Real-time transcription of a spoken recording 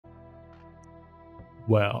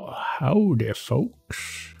Well, howdy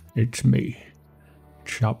folks, it's me,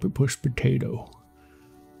 Sharpypus Potato,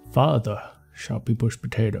 Father Sharpypus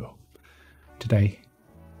Potato. Today,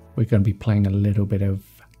 we're going to be playing a little bit of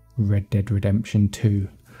Red Dead Redemption 2.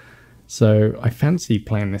 So, I fancy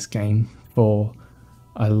playing this game for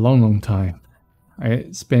a long time.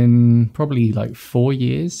 It's been probably like 4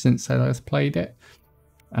 years since I last played it.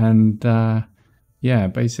 And, yeah,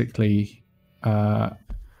 basically,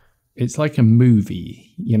 it's like a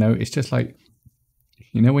movie, you know, it's just like,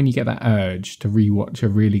 you know, when you get that urge to rewatch a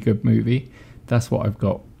really good movie, that's what I've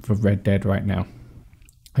got for Red Dead right now.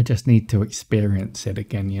 I just need to experience it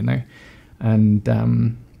again, you know, and,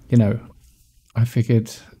 you know, I figured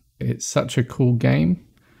it's such a cool game,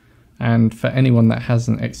 and for anyone that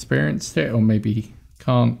hasn't experienced it or maybe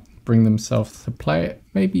can't bring themselves to play it,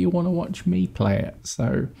 maybe you want to watch me play it.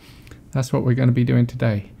 So that's what we're going to be doing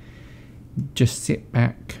today. Just sit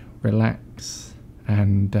back, relax,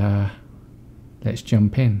 and let's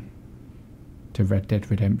jump in to Red Dead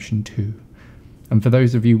Redemption 2. And for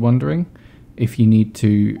those of you wondering if you need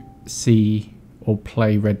to see or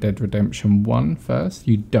play Red Dead Redemption 1 first,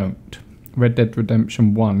 you don't. Red Dead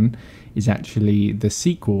Redemption 1 is actually the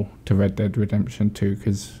sequel to Red Dead Redemption 2,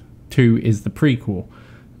 because 2 is the prequel.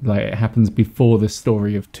 Like, it happens before the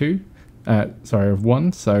story of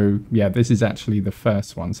 1. So yeah, this is actually the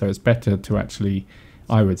first one, so it's better to actually,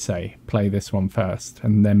 I would say, play this one first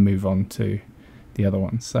and then move on to the other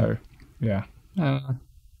one. So yeah,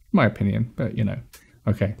 my opinion, but you know.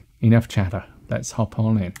 Okay, enough chatter, let's hop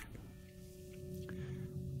on in.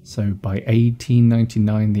 So by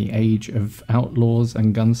 1899, the age of outlaws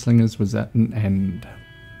and gunslingers was at an end.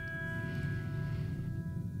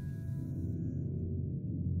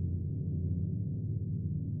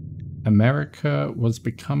 America was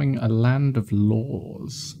becoming a land of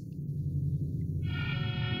laws.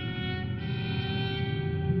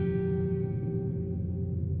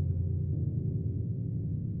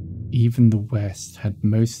 Even the West had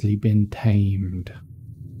mostly been tamed.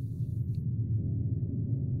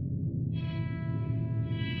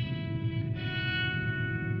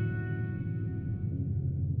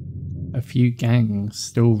 A few gangs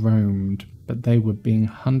still roamed, but they were being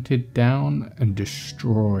hunted down and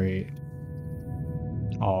destroyed.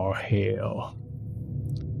 Oh, hell.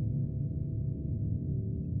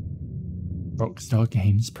 Rockstar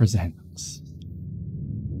Games presents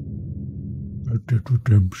Red Dead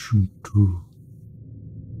Redemption 2.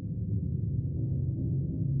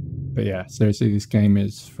 But yeah, seriously, this game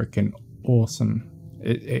is freaking awesome.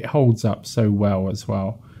 It holds up so well as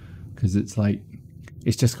well, because it's like,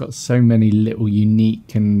 it's just got so many little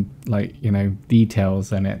unique and, like, you know,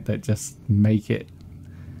 details in it that just make it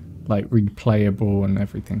like replayable and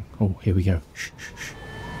everything. Oh, here we go. Shh, shh, shh.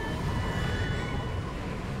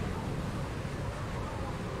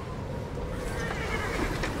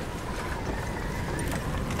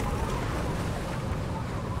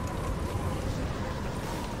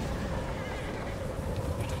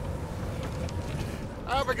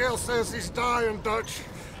 Abigail says he's dying, Dutch.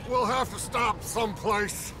 We'll have to stop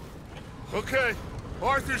someplace. Okay,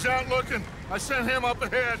 Arthur's out looking. I sent him up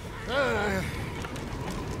ahead.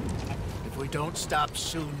 If we don't stop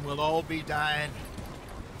soon, we'll all be dying.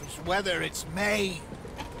 This weather, it's May.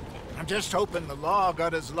 I'm just hoping the law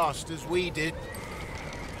got as lost as we did.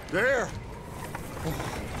 There.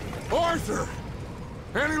 Arthur!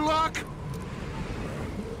 Any luck?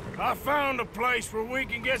 I found a place where we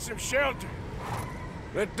can get some shelter.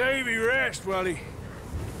 Let Davy rest while he...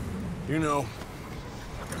 You know,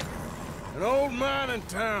 an old mining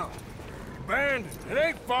town, abandoned. It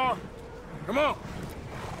ain't far. Come on.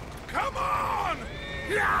 Come on!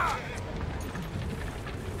 Yeah!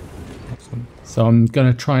 So I'm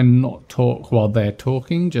going to try and not talk while they're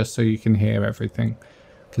talking, just so you can hear everything.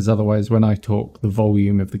 Because otherwise, when I talk, the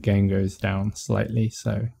volume of the game goes down slightly.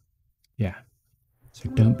 So, yeah. So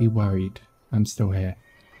don't be worried. I'm still here.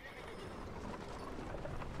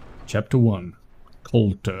 Chapter 1.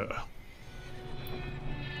 Coulter.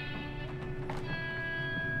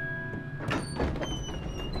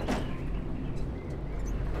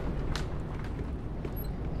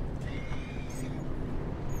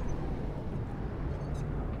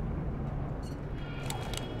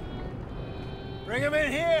 Bring him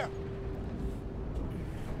in here!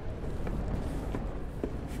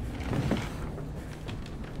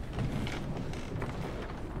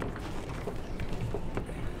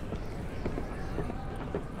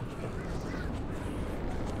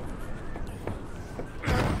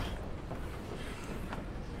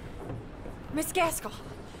 Miss Gaskell,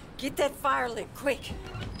 get that fire lit, quick.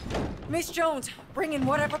 Miss Jones, bring in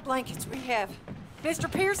whatever blankets we have.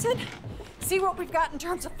 Mr. Pearson, See what we've got in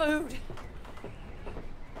terms of food.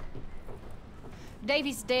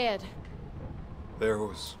 Davy's dead. There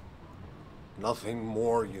was nothing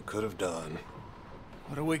more you could have done.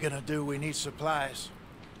 What are we gonna do? We need supplies.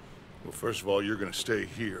 Well, first of all, you're gonna stay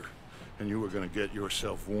here, and you were gonna get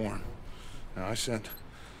yourself warm. Now, I sent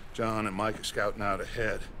John and Micah scouting out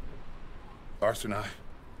ahead. Arthur and I,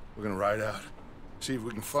 we're gonna ride out, see if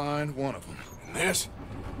we can find one of them. And this?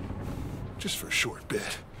 Just for a short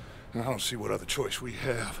bit. And I don't see what other choice we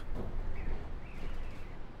have.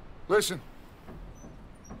 Listen.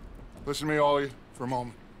 Listen to me, all of you, for a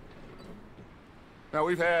moment. Now,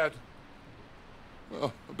 we've had,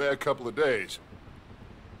 well, a bad couple of days.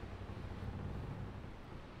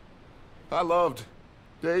 I loved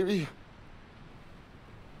Davy,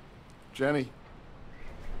 Jenny,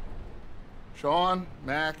 Sean,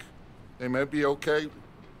 Mac. They may be okay.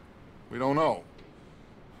 We don't know.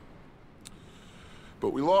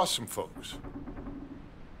 But we lost some folks.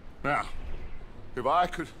 Now, if I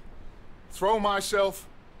could throw myself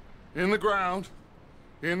in the ground,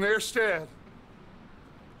 in their stead,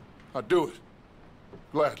 I'd do it,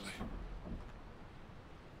 gladly.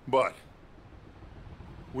 But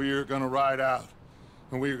we are gonna ride out,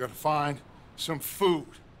 and we are gonna find some food.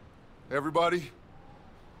 Everybody,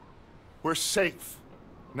 we're safe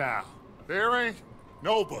now. There ain't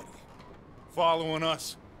nobody following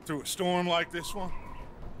us through a storm like this one.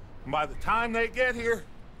 And by the time they get here,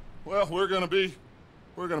 well, we're gonna be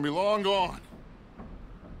long gone.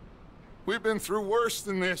 We've been through worse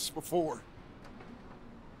than this before.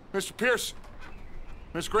 Mr. Pearson,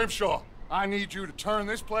 Miss Grimshaw, I need you to turn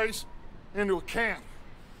this place into a camp.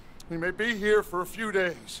 We may be here for a few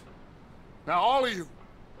days. Now, all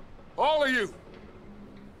of you,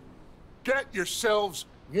 get yourselves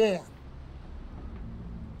warm.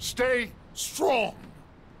 Stay strong.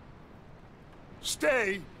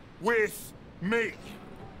 Stay with me.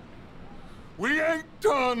 We ain't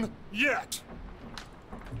done yet.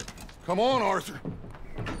 Come on, Arthur.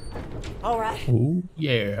 All right. Oh,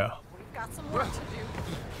 yeah. We've got some work to do.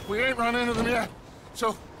 We ain't run into them yet,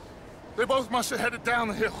 so they both must have headed down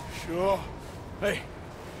the hill. Sure. Hey,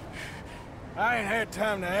 I ain't had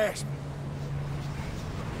time to ask.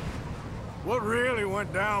 What really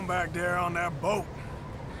went down back there on that boat?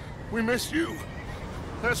 We missed you.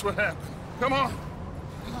 That's what happened. Come on.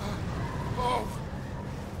 Oh.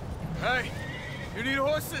 Hey, you need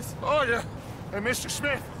horses? Oh, yeah. Hey, Mr.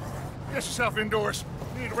 Smith, get yourself indoors.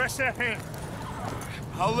 You need to rest that hand.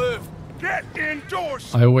 I'll live. Get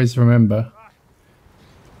indoors! I always remember.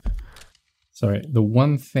 Sorry, the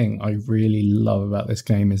one thing I really love about this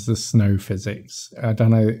game is the snow physics. I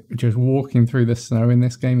don't know, just walking through the snow in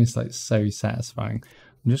this game is like so satisfying.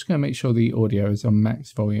 I'm just going to make sure the audio is on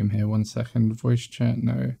max volume here. 1 second. Voice chat,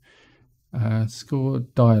 no. Score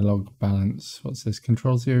dialogue balance. What's this?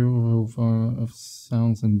 Controls the overall volume of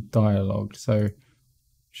sounds and dialogue. So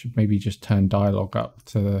should maybe just turn dialogue up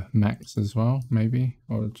to the max as well, maybe.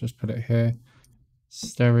 Or just put it here.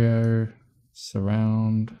 Stereo,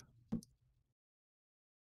 surround.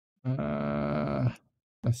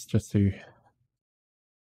 Let's just do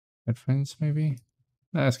headphones maybe.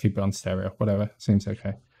 No, let's keep it on stereo, whatever, seems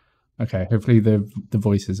okay. Okay, hopefully the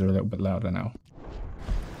voices are a little bit louder now.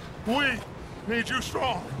 We need you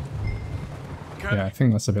strong. Okay. Yeah, I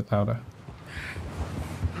think that's a bit louder.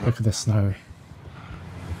 Look at the snow.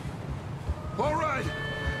 All right,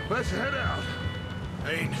 let's head out.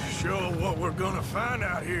 Ain't sure what we're gonna find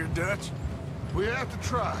out here, Dutch. We have to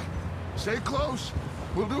try. Stay close.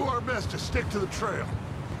 We'll do our best to stick to the trail.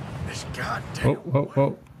 This goddamn... Whoa, whoa,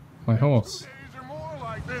 whoa. My horse. Days are more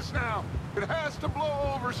like this now. It has to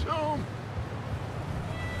blow over soon.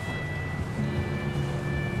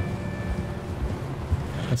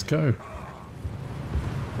 Let's go.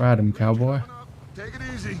 Ride him, cowboy. Take it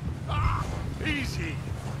easy. Ah, easy.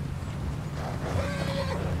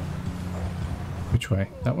 Which way?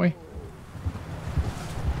 That way?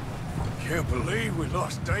 Can't believe we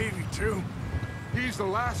lost Davy, too. He's the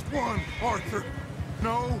last one, Arthur.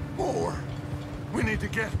 No more. We need to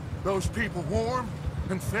get those people warm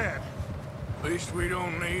and fed. At least we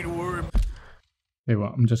don't need to worry. Hey,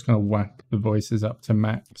 what? I'm just going to whack the voices up to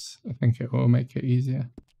max. I think it will make it easier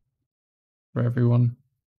for everyone.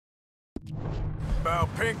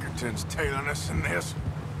 About Pinkerton's tailing us in this.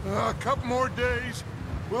 A couple more days,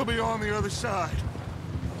 we'll be on the other side.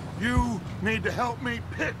 You need to help me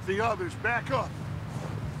pick the others back up.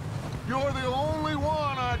 You're the only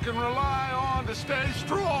one I can rely on to stay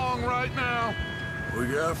strong right now. We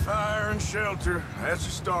got fire and shelter. That's a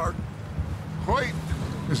start. Wait,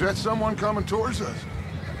 is that someone coming towards us?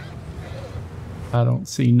 I don't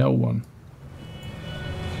see no one.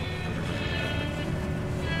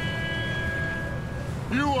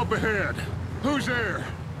 You up ahead. Who's there?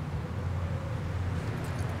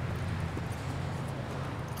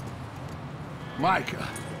 Micah.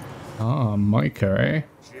 Ah, Micah, eh?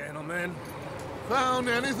 Gentlemen, Found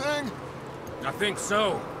anything? I think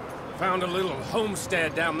so. Found a little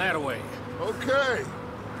homestead down that way. Okay.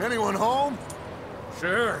 Anyone home?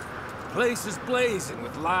 Sure. Place is blazing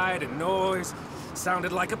with light and noise.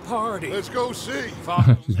 Sounded like a party. Let's go see.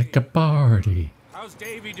 Follow me. Like a party. How's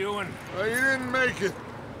Davy doing? He didn't make it.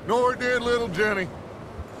 Nor did little Jenny.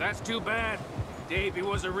 That's too bad. Davy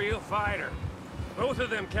was a real fighter. Both of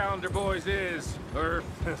them calendar boys is, or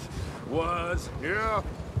was. Yeah,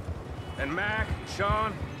 And Mac,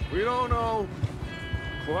 Sean, we don't know.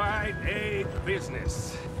 quite a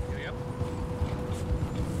business. Yep.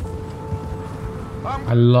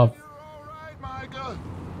 I love All right, Micah.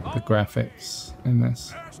 the graphics in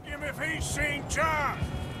this. Ask him if he's seen John.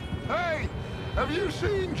 Hey, have you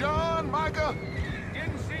seen John, Micah?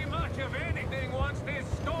 Didn't see much of anything once this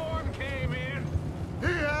storm came in. He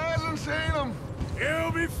hasn't seen him.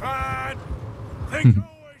 He'll be fine. Things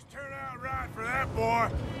always turn out right for that boy.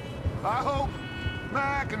 I hope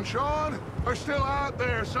Mac and Sean are still out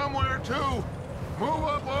there somewhere, too. Move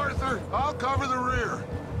up, Arthur. I'll cover the rear.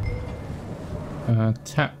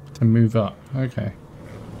 Tap to move up. Okay.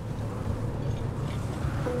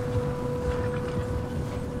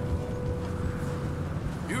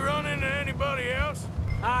 You run into anybody else?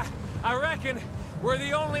 I reckon we're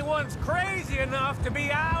the only ones crazy enough to be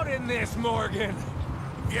out in this, Morgan.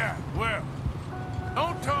 Yeah, well,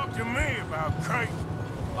 don't talk to me about crazy.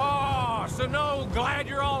 Oh, so no, glad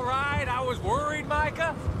you're all right. I was worried,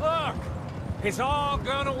 Micah. Look, it's all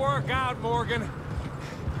gonna work out, Morgan.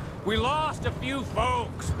 We lost a few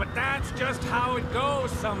folks, but that's just how it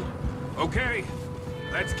goes Okay,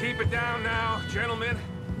 let's keep it down now, gentlemen.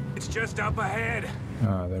 It's just up ahead.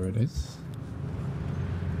 Ah, there it is.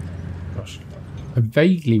 Gosh. I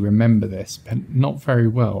vaguely remember this, but not very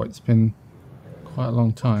well. It's been quite a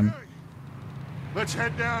long time. Let's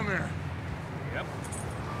head down there. Yep.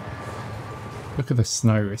 Look at the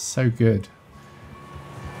snow. It's so good.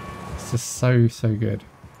 It's just so good.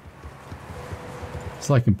 It's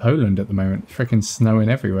like in Poland at the moment. Freaking snowing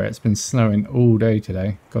everywhere. It's been snowing all day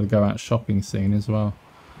today. Got to go out shopping soon as well.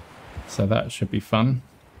 So that should be fun.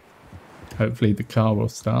 Hopefully the car will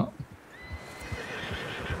start.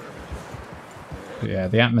 But yeah,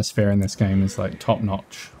 the atmosphere in this game is like top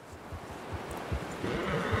notch.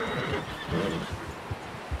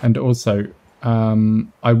 And also,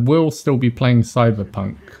 I will still be playing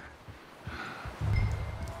Cyberpunk.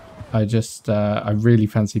 I really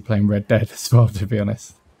fancy playing Red Dead as well, to be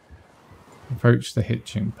honest. Approach the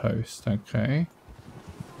hitching post. Okay.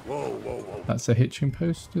 Whoa. That's a hitching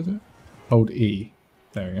post, is it? Hold E.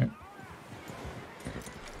 There we go.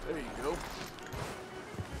 There you go.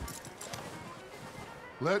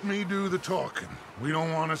 Let me do the talking. We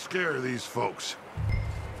don't want to scare these folks.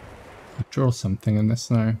 Draw something in the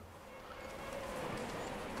snow.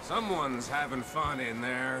 Someone's having fun in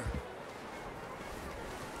there.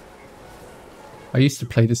 I used to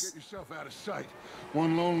play this. Get yourself out of sight.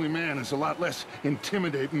 One lonely man is a lot less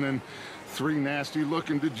intimidating than three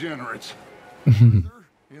nasty-looking degenerates. Arthur,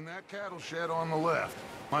 in that cattle shed on the left.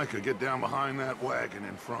 Micah, get down behind that wagon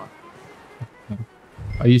in front.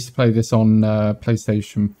 I used to play this on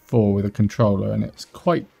PlayStation 4 with a controller, and it's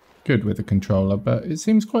quite good with a controller, but it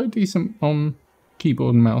seems quite decent on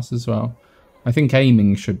keyboard and mouse as well. I think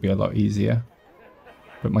aiming should be a lot easier,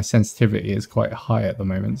 but my sensitivity is quite high at the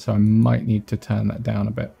moment, so I might need to turn that down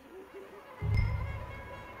a bit.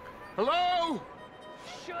 Hello?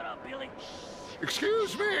 Shut up, Billy.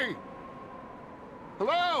 Excuse me?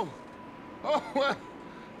 Hello? Oh, well,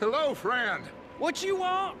 hello, friend. What you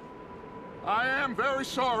want? I am very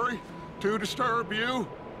sorry to disturb you.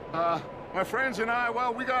 My friends and I,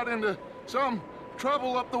 well, we got into some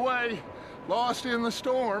trouble up the way, lost in the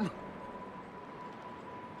storm.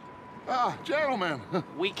 Gentlemen.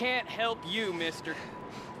 We can't help you, mister.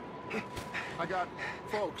 I got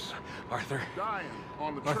folks Arthur. dying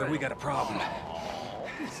on the trail. Arthur, we got a problem.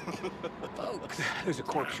 Folks, there's a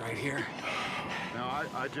corpse right here. Now,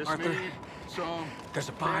 I just Arthur, need some there's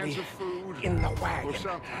a body cans of food in the or wagon.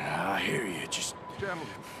 something. I hear you. Just Gentlemen,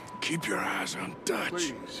 keep your eyes on Dutch.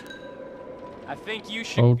 please. I think you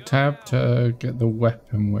should Hold go tab now. to get the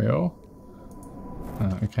weapon wheel.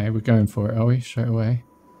 Okay, we're going for it, are we? Straight away.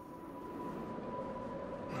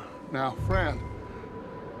 Now, friend,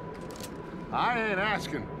 I ain't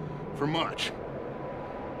asking for much.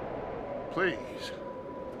 Please,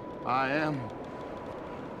 I am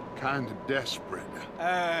kind of desperate.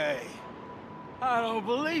 Hey, I don't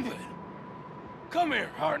believe it. Come here,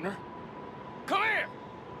 partner. Come here.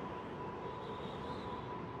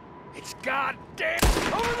 It's goddamn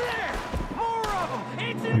over there! More of them!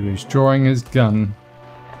 It's He was drawing his gun.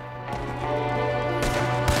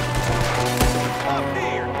 up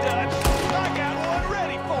here, Dutch! I got one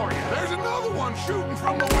ready for you! There's another one shooting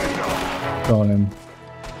from the window. Got him.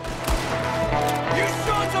 You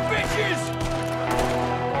sons of bitches!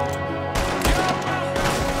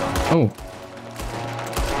 Oh,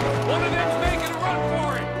 One of them's making a run for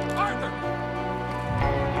it! Arthur!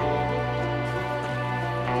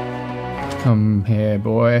 come here,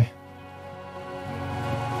 boy.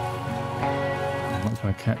 I'm not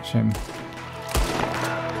gonna catch him.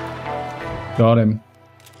 Got him.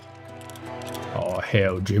 Oh,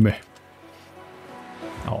 hell, Jimmy.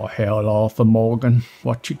 Oh, hell, Arthur Morgan.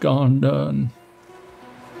 What you gone done?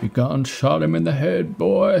 You gone shot him in the head,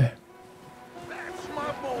 boy. That's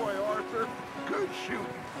my boy, Arthur. Good shooting.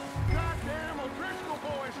 Goddamn O'Driscoll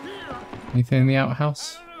boys here. Anything in the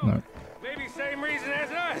outhouse? No. Maybe same reason as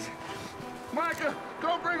us. Micah,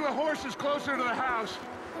 go bring the horses closer to the house.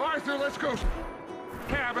 Arthur, let's go.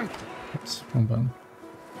 Cabin. Oops, wrong button.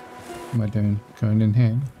 What am I doing? Going in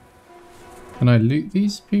here? Can I loot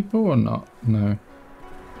these people or not? No.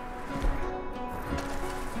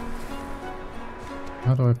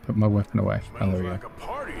 How do I put my weapon away? Oh, there we go. Like a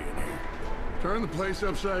party in here. Turn the place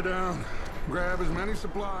upside down. Grab as many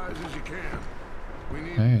supplies as you can. We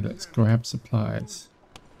need Okay, let's grab supplies.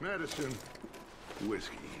 medicine,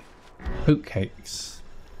 whiskey. Oatcakes.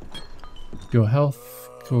 Your health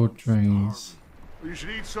core drains. You should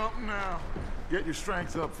eat something now. Get your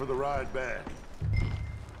strength up for the ride back.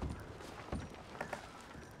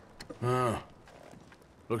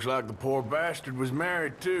 Looks like the poor bastard was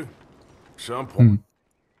married too. Some point.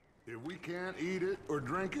 If we can't eat it or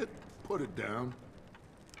drink it, put it down.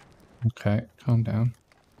 Okay, calm down.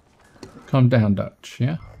 Calm down, Dutch,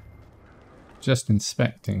 yeah? Just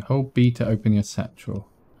inspecting. Hold B to open your satchel.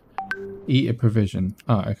 Eat a provision.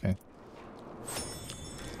 Ah, okay.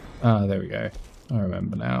 Ah, there we go. I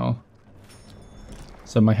remember now.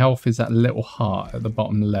 So my health is that little heart at the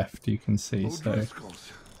bottom left, you can see. So,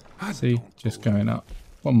 O'Driscoll's. I see, don't just believe going up.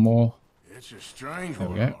 One more. It's a strange There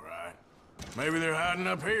one, we go. all right. Maybe they're hiding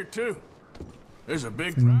up here too. There's a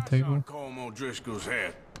big Dinner price table. on Colm O'Driscoll's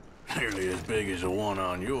head. Nearly as big as the one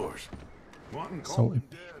on yours. Wanting Salty. Colton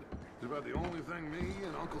dead is about the only thing me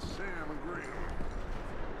and Uncle Sam agree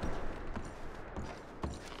on.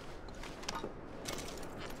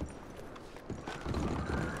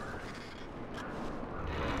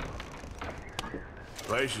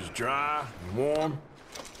 Place is dry and warm.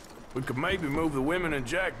 We could maybe move the women and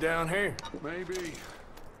Jack down here. Maybe.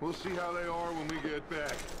 We'll see how they are when we get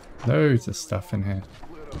back. Loads of stuff in here.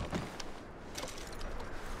 Split up.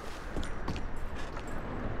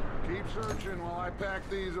 Keep searching while I pack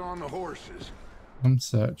these on the horses. I'm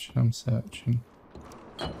searching, I'm searching.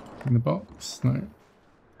 In the box? No.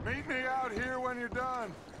 Meet me out here when you're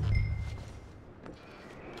done.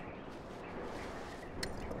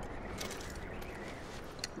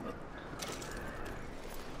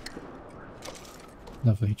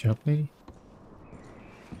 Lovely jubbly.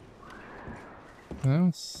 What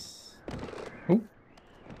else? Oh,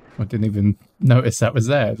 I didn't even notice that was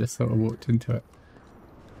there. I just thought I walked into it.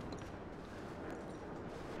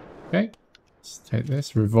 Okay, let's take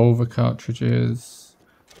this. Revolver cartridges,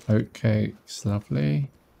 oatcakes, lovely.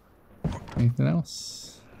 Anything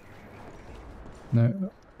else?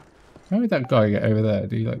 No. How did that guy get over there?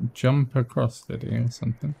 Did he like jump across, did he, or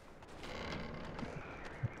something?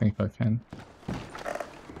 I think I can.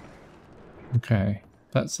 Okay,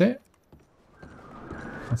 that's it.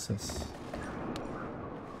 What's this?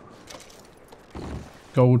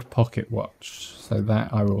 Gold pocket watch. So that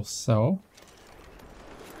I will sell.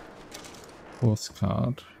 Horse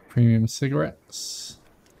card. Premium cigarettes.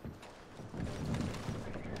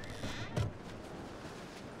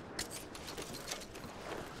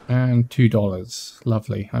 And $2.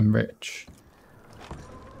 Lovely, I'm rich.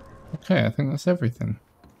 Okay, I think that's everything.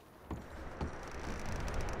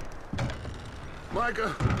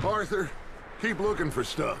 Micah, Arthur, keep looking for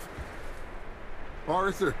stuff.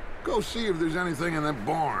 Arthur, go see if there's anything in that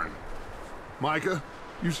barn. Micah,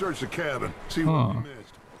 you search the cabin, see what we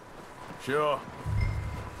missed. Sure.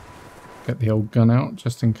 Get the old gun out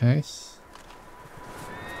just in case.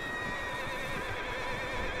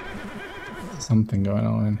 Something going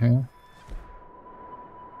on in here.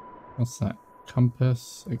 What's that?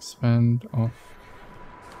 Compass, expand, off.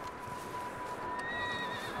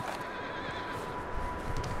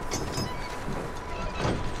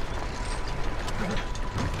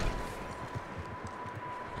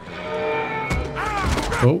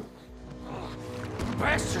 Oh.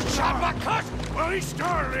 Bastard shot my cousin! Well, he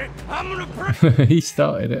started it. I'm gonna break. He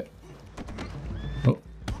started it.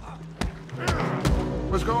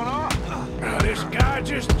 What's going on? This guy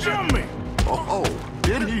just jumped me. Oh,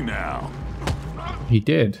 did he now? He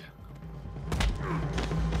did.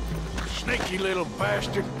 Sneaky little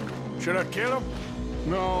bastard. Should I kill him?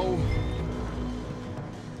 No.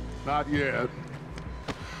 Not yet.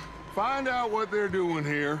 Find out what they're doing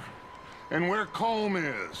here and where Colm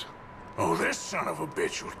is. Oh, this son of a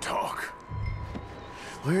bitch will talk.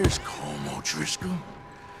 Where's Colm O'Driscoll?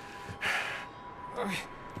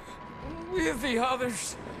 With the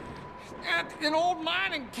others. At an old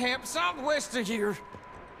mining camp southwest of here.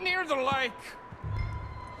 Near the lake.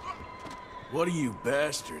 What are you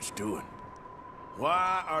bastards doing?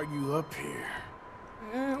 Why are you up here?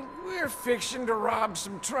 We're fixing to rob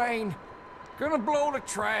some train. Gonna blow the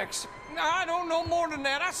tracks. I don't know more than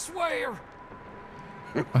that, I swear.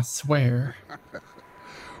 I swear.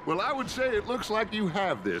 Well, I would say it looks like you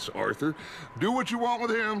have this, Arthur. Do what you want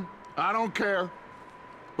with him. I don't care.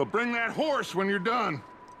 But bring that horse when you're done.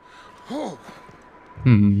 Oh. I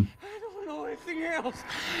don't know anything else.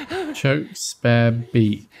 Choke, spare,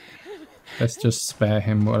 beat. Let's just spare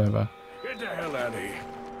him, whatever. Get the hell out of here.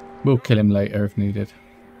 We'll kill him later if needed.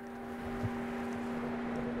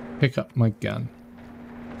 Pick up my gun.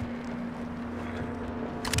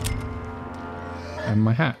 And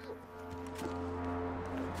my hat.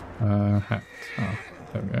 Hat. Oh,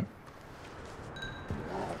 there we go.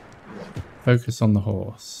 Focus on the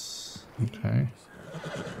horse. Okay.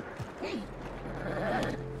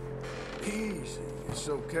 Easy. It's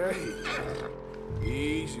okay.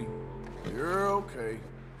 Easy. You're okay.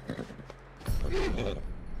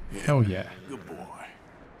 Hell yeah. Good boy.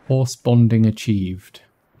 Horse bonding achieved.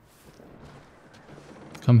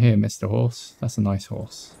 Come here, Mr. Horse. That's a nice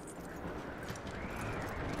horse.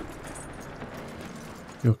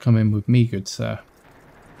 You're coming with me, good sir.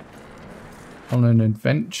 On an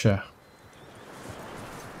adventure.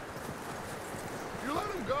 You let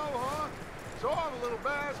him go, huh? So all the little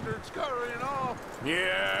bastards scurrying off.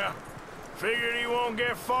 Yeah. Figured he won't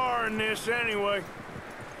get far in this anyway.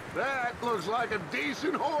 That looks like a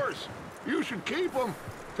decent horse. You should keep him.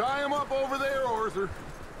 Tie him up over there, Arthur.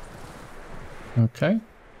 Okay,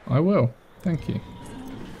 I will. Thank you.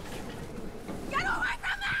 Get away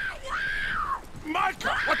from me!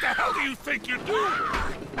 Micah, what the hell do you think you're doing?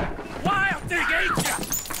 Wild thing, ain't ya?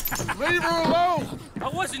 Leave her alone. I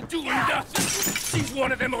wasn't doing nothing. She's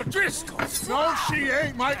one of them O'Driscolls. No, she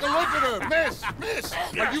ain't, Micah. Look at her. Miss.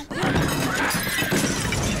 Are you...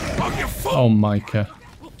 On your foot. Oh, Micah.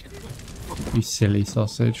 You silly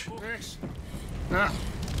sausage. Miss. Now,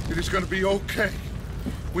 it is going to be okay.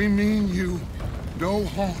 We mean you no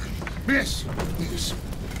harm. Miss.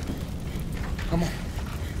 Come on.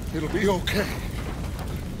 It'll be okay.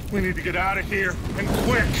 We need to get out of here, and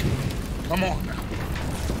quick. Come on now.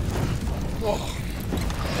 Oh.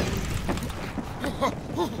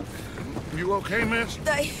 You okay, miss?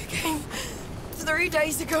 They came 3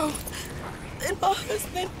 days ago. And my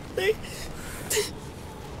husband, they...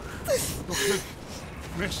 Okay.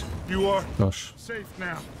 Miss, you are Gosh. safe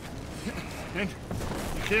now. And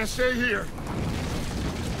you can't stay here.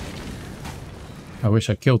 I wish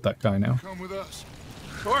I killed that guy now. Come with us.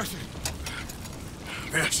 Arthur.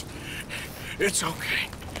 Miss, it's okay.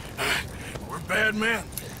 We're bad men.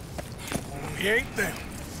 We ain't them.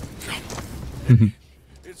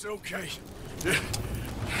 It's okay.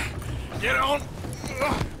 Get on.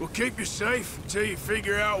 We'll keep you safe until you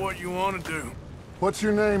figure out what you want to do. What's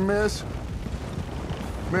your name, miss?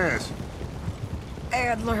 Miss.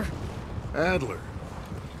 Adler. Adler.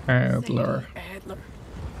 Adler. Adler.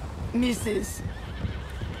 Mrs.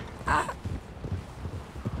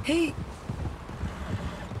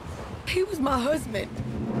 He was my husband.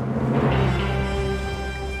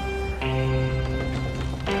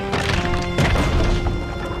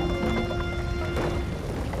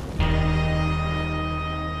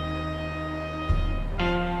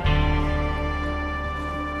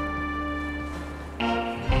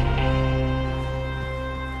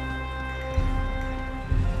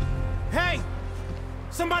 Hey!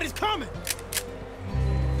 Somebody's coming!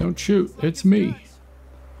 Don't shoot. It's me.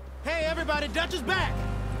 Hey, everybody, Dutch is back!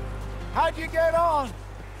 How'd you get on?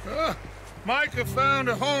 Micah found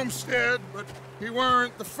a homestead, but he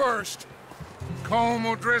weren't the first. Colm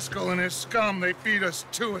O'Driscoll and his scum, they beat us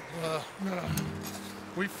to it.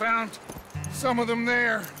 We found some of them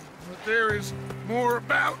there, but there is more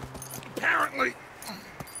about, apparently.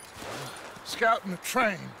 Scouting the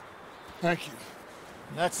train. Thank you.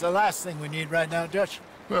 That's the last thing we need right now, Dutch.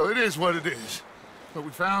 Well, it is what it is. But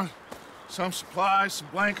we found some supplies, some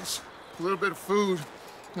blankets, a little bit of food,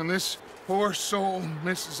 and this poor soul,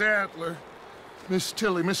 Mrs. Adler, Miss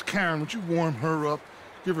Tilly, Miss Karen, would you warm her up?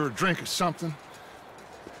 Give her a drink or something?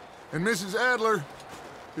 And Mrs. Adler,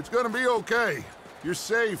 it's gonna be okay. You're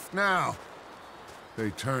safe now.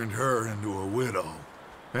 They turned her into a widow.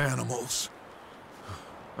 Animals.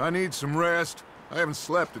 I need some rest. I haven't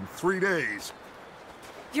slept in 3 days.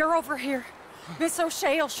 You're over here. Miss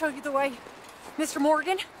O'Shea will show you the way. Mr.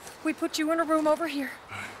 Morgan, we put you in a room over here.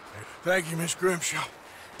 Thank you, Miss Grimshaw.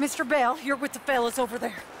 Mr. Bell, you're with the fellas over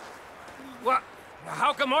there. What?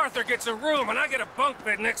 How come Arthur gets a room and I get a bunk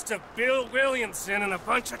bed next to Bill Williamson and a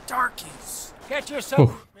bunch of darkies? Get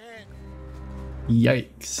yourself... Oh.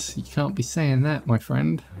 Yikes. You can't be saying that, my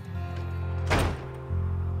friend.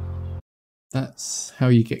 That's how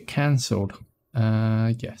you get cancelled.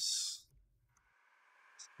 Yes.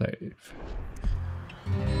 Save.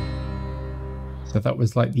 So that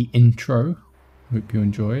was like the intro. Hope you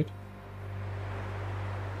enjoyed.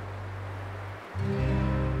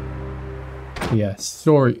 Yeah,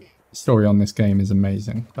 story on this game is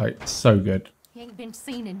amazing. Like, so good. He ain't been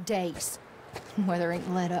seen in days. Weather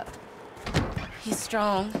ain't let up. He's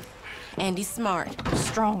strong, and he's smart.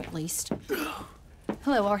 Strong, at least.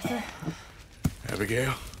 Hello, Arthur.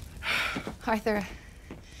 Abigail? Arthur,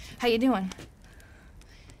 how you doing?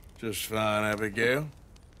 Just fine, Abigail.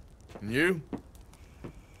 And you?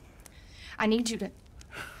 I need you to...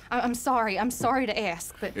 I'm sorry to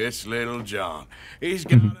ask, but... It's little John. He's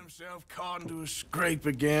got himself caught into a scrape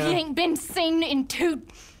again. He ain't been seen in two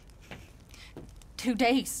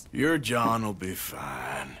days. Your John will be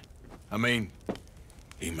fine. I mean,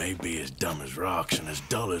 he may be as dumb as rocks and as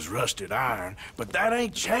dull as rusted iron, but that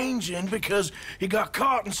ain't changing because he got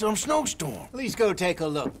caught in some snowstorm. Please go take a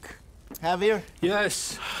look. Javier?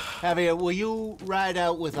 Yes. Javier, will you ride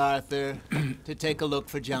out with Arthur to take a look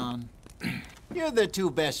for John? You're the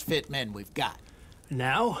two best fit men we've got.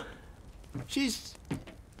 Now?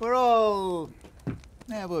 We're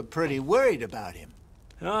pretty worried about him.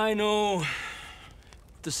 I know. If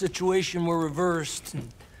the situation were reversed,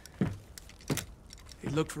 and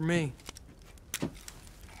he'd look for me.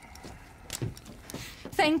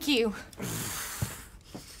 Thank you.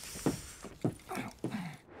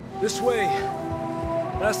 This way.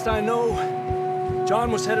 Last I know,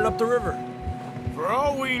 John was headed up the river. For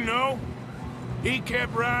all we know, he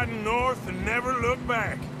kept riding north and never looked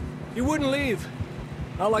back. He wouldn't leave.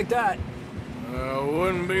 Not like that.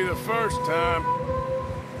 Wouldn't be the first time.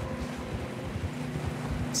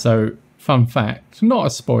 So, fun fact, not a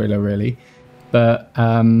spoiler really, but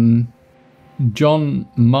John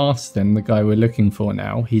Marston, the guy we're looking for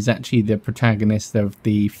now, he's actually the protagonist of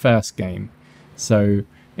the first game. So,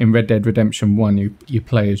 in Red Dead Redemption 1, you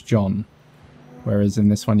play as John, whereas in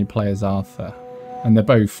this one you play as Arthur. And they're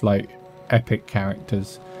both, like, epic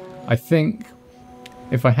characters. I think,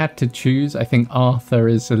 if I had to choose, I think Arthur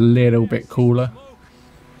is a little bit cooler.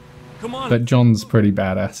 Come on. But John's pretty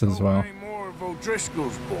badass as well. Ain't more of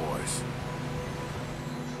O'Driscoll's boys.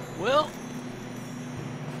 Well,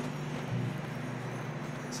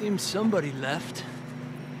 seems somebody left.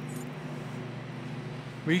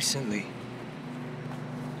 Recently.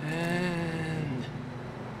 And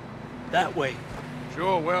that way.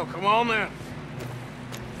 Sure, well, come on then.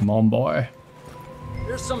 Come on, boy.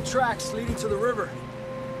 There's some tracks leading to the river.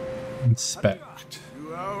 Inspect.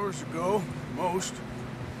 2 hours ago, most.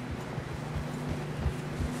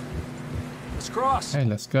 Let's cross. Hey,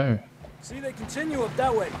 let's go. See, they continue up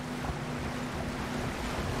that way.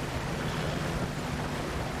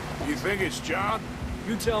 You think it's John?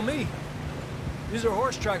 You tell me. These are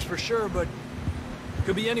horse tracks for sure, but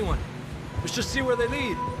could be anyone. Let's just see where they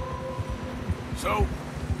lead. So,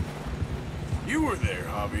 you were there,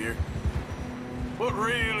 Javier. What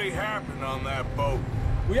really happened on that boat?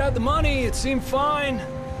 We had the money, it seemed fine.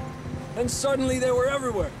 Then suddenly they were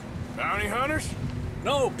everywhere. Bounty hunters?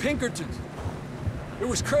 No, Pinkertons. It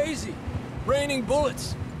was crazy. Raining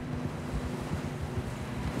bullets.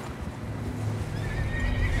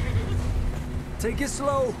 Take it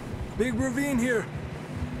slow. Big ravine here.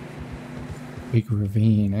 Big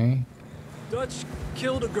ravine, eh? Dutch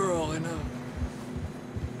killed a girl in a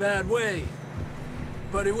bad way.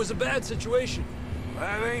 But it was a bad situation.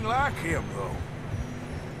 That ain't like him, though.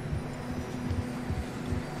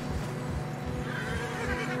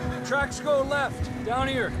 Tracks go left, down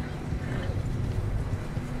here.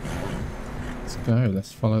 Let's go.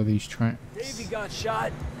 Let's follow these tracks. Davey got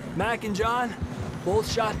shot. Mac and John, both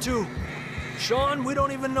shot too. Sean, we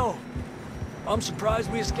don't even know. I'm surprised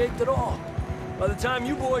we escaped at all. By the time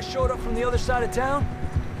you boys showed up from the other side of town,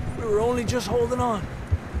 we were only just holding on.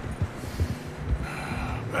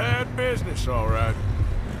 Bad business, all right.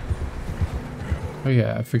 Oh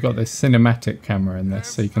yeah, I forgot there's cinematic camera in this,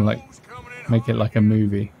 so you can like make it like a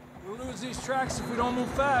movie. We'll lose these tracks if we don't move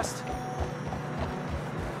fast.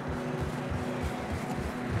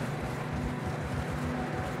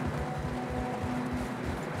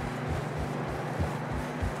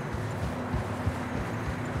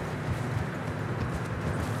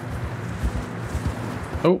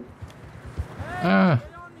 Ah!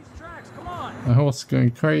 My horse is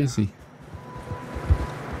going crazy.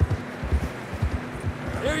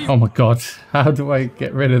 Oh my god, how do I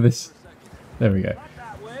get rid of this? There we go.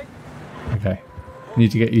 Okay.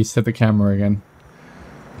 Need to get used to the camera again.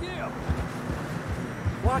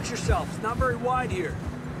 Watch yourself, it's not very wide here.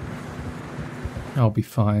 I'll be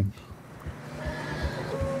fine.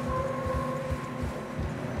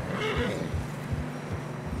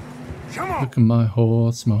 Come on. Look at my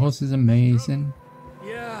horse. My horse is amazing.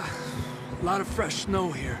 Yeah, a lot of fresh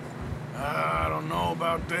snow here. I don't know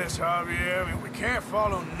about this, Javier. I mean, we can't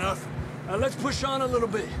follow nothing. Let's push on a little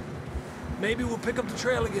bit. Maybe we'll pick up the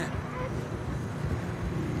trail again.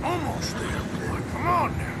 Almost there, boy. Come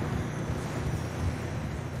on now.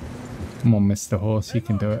 Come on, Mr. Horse, you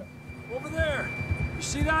can do it. Over there. You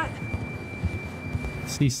see that?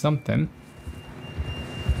 See something?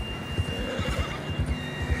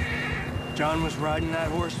 John was riding that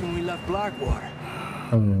horse when we left Blackwater.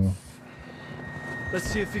 Oh. Let's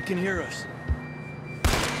see if he can hear us.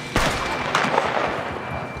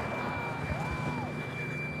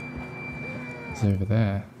 It's over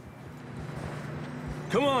there.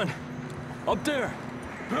 Come on. Up there.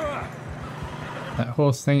 That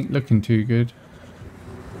horse ain't looking too good.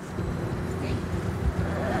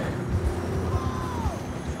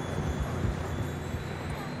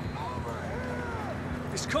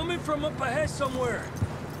 He's coming from up ahead somewhere.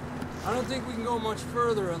 I don't think we can go much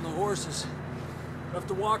further on the horses. We'll have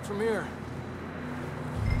to walk from here.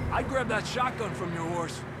 I'd grab that shotgun from your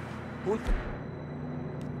horse. Who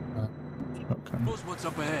knows what's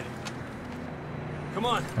up ahead? Come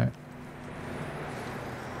on. Okay.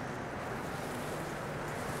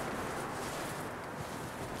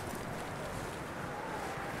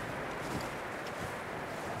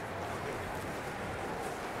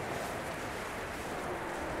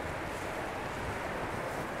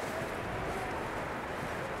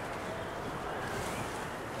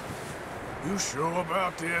 You sure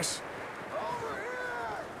about this?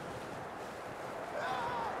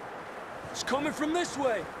 It's coming from this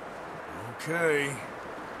way. Okay.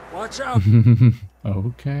 Watch out.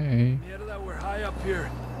 Okay. Yeah, that we're high up here.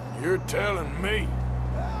 You're telling me.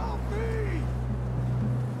 Help me!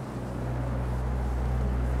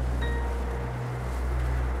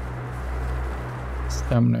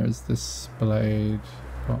 Stamina is displayed.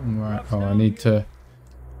 Bottom right. Oh, I need to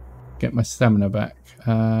get my stamina back.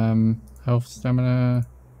 Health, stamina.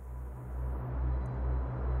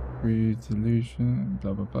 Resolution,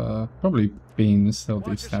 blah blah blah. Probably beans still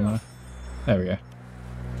do stamina. There we go.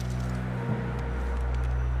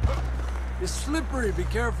 It's slippery, be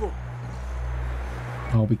careful.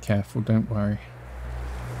 I'll be careful, don't worry.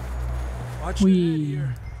 Watch your head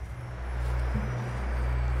here.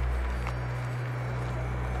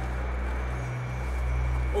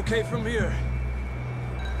 Okay, from here.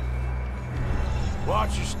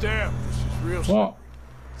 Watch your step. This is real. What?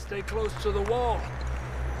 Stay close to the wall.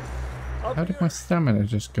 Up How did my stamina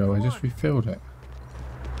just go? I just refilled it.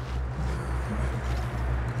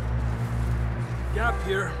 Gap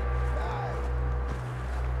here.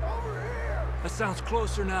 Over here! That sounds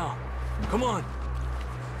closer now. Come on.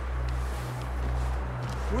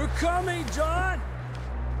 We're coming, John!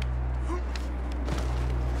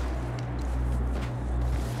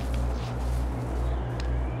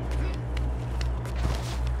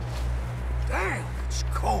 Dang, it's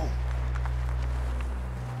cold.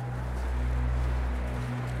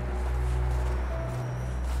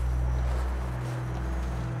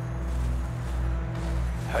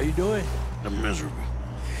 How you doing? I'm miserable.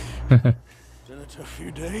 It's been a tough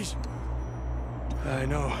few days. I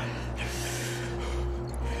know.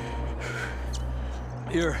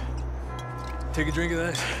 Here. Take a drink of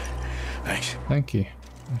this. Thanks. Thank you.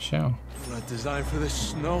 I shall. I'm not designed for this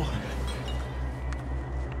snow.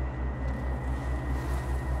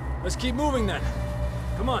 Let's keep moving then.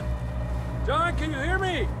 Come on. John, can you hear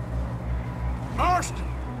me? Marston!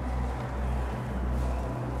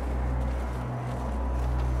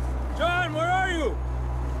 John, where are you?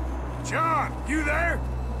 John, you there?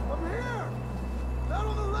 I'm here! Down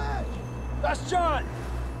on the ledge! That's John!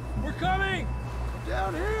 We're coming!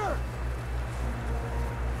 Down here!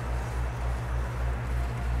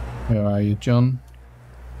 Where are you, John?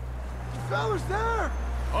 Fellas there!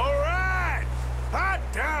 All right! Hot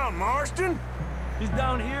down, Marston! He's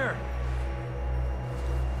down here.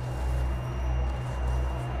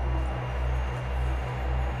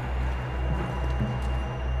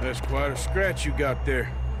 That's quite a scratch you got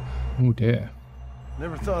there. Oh dear.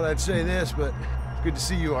 Never thought I'd say this, but it's good to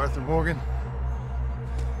see you, Arthur Morgan.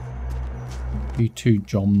 You too,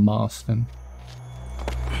 John Marston.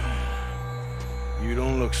 You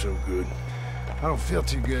don't look so good. I don't feel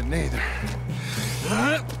too good neither.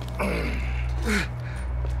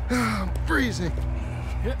 I'm freezing.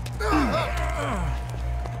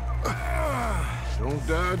 Don't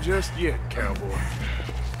die just yet, cowboy.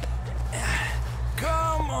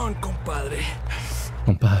 Come on, compadre.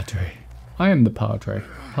 Compadre. I am the Padre.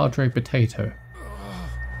 Padre Potato.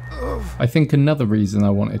 I think another reason I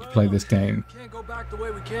wanted to play this game Can't go back the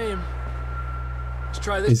way we came. Let's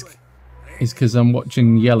try this way. is because I'm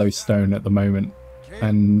watching Yellowstone at the moment,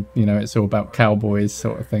 and you know it's all about cowboys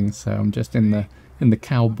sort of thing. So I'm just in the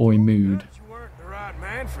cowboy mood. You weren't the right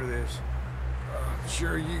man for this.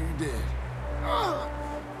 Sure you did.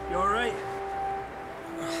 You all right?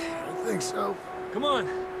 I think so. Come on.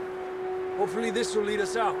 Hopefully this will lead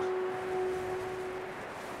us out.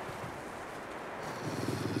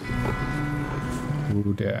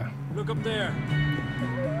 Oh dear. Look up there.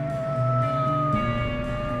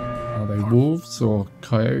 Are they wolves or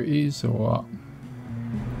coyotes or what?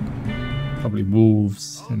 Probably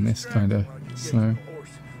wolves in this kind of snow.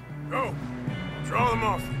 Go. Draw them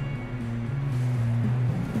off.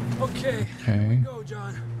 Okay. Okay. Go,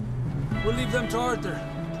 John. We'll leave them to Arthur.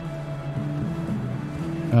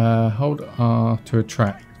 Hold R to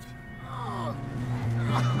attract.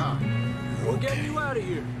 We'll get you out of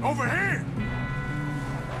here. Over here.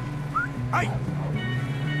 Hey.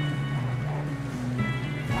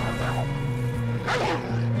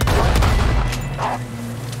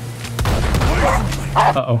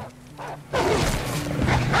 Uh-oh.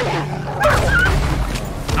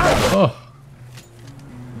 Oh.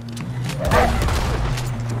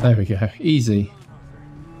 There we go. Easy.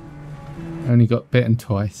 Only got bitten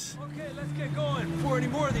twice. Okay, let's get going before any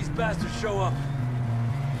more of these bastards show up.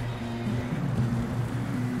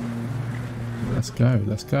 Let's go.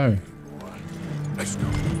 Let's go. Let's go.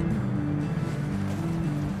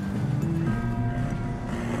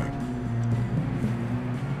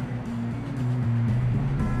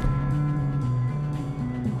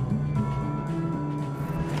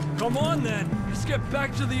 Come on, then. Let's get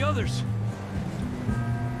back to the others.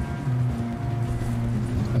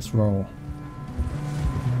 Let's roll.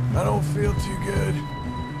 I don't feel too good.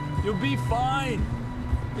 You'll be fine.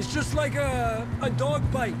 It's just like a dog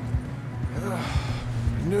bite.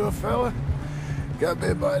 You knew a fella? Got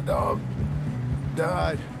bit by a dog.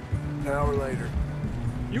 Died an hour later.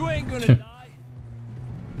 You ain't gonna die.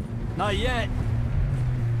 Not yet.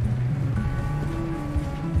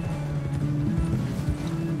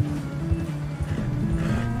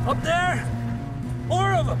 Up there!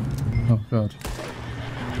 More of them! Oh god.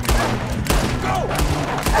 Go!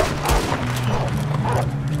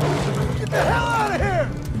 Get the hell out of here!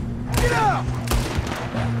 Get out!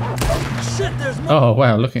 Shit, there's more! Oh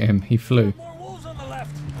wow, look at him. He flew. More wolves on the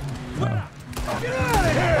left! Oh. Get out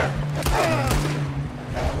of here!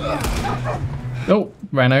 Oh,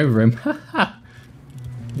 ran over him.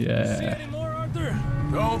 See Yeah. any more, Arthur?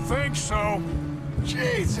 Don't think so.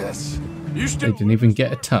 Jesus! You They still didn't even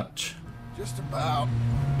get a touch. Just about.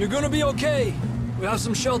 You're gonna be okay. We have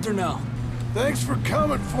some shelter now. Thanks for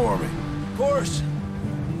coming for me. Of course.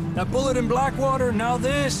 That bullet in Blackwater, now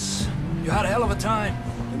this. You had a hell of a time.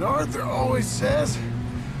 And Arthur always says,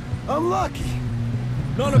 I'm lucky.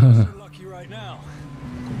 None of us are lucky right now.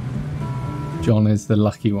 John is the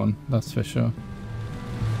lucky one, that's for sure.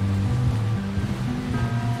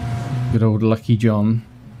 Good old lucky John.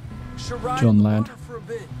 Should ride John the lad. water for a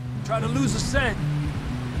bit. Try to lose the scent.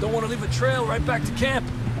 Don't want to leave a trail right back to camp.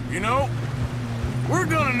 You know, we're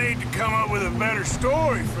gonna need to come up with a better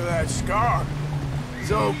story for that scar.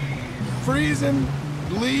 So, freezing,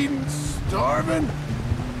 bleeding, starving,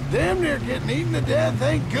 damn near getting eaten to death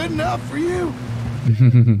ain't good enough for you.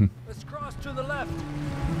 Let's cross to the left.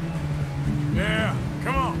 Yeah,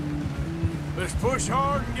 come on. Let's push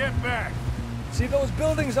hard and get back. See those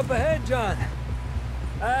buildings up ahead, John?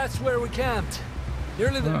 That's where we camped.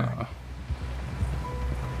 Nearly there. Ah.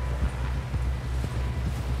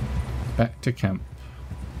 Back to camp.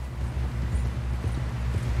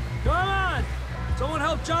 Come on! Someone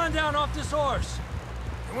help John down off this horse.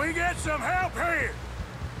 Can we get some help here?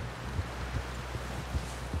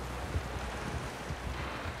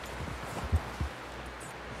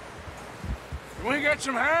 Can we get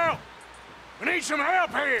some help? We need some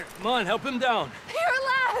help here. Come on, help him down. You're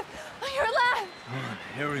alive! You're alive!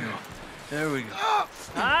 Here we go. There we go.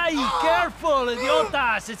 Ay, careful,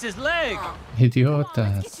 idiotas! It's his leg. Come on, let's get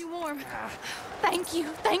Idiotas. you warm. Thank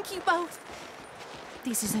you both.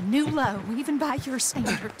 This is a new low, even by your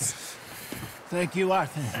standards. Thank you,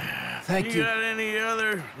 Arthur. Thank you. Got any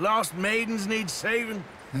other lost maidens need saving?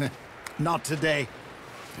 Not today.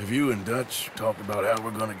 Have you and Dutch talked about how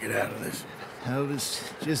we're gonna get out of this? I was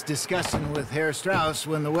just discussing with Herr Strauss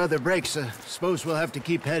when the weather breaks. Suppose we'll have to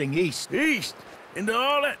keep heading east. East? Into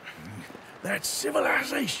all that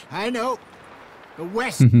civilization. I know. The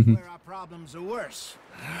west is where our problems are worse.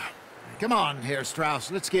 Come on, Herr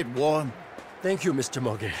Strauss, let's get warm. Thank you, Mr.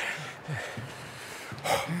 Morgan.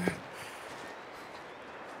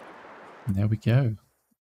 There we go.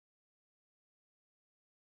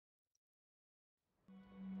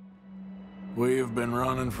 We have been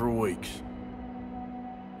running for weeks.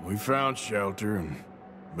 We found shelter and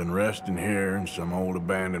been resting here in some old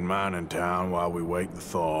abandoned mining town while we wait the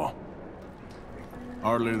thaw.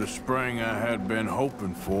 Hardly the spring I had been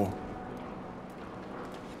hoping for.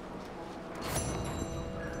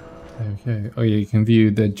 Okay. Oh yeah, you can view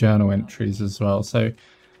the journal entries as well. So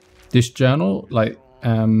this journal, like,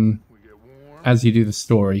 as you do the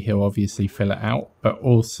story, he'll obviously fill it out, but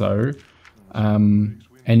also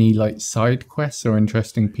any like side quests or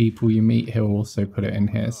interesting people you meet, he'll also put it in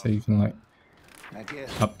here, so you can like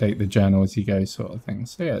update the journal as you go, sort of thing.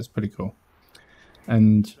 So yeah, it's pretty cool.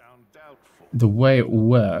 And the way it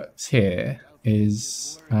works here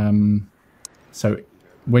is so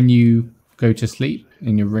when you go to sleep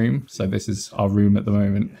in your room, so this is our room at the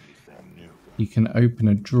moment, you can open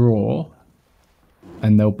a drawer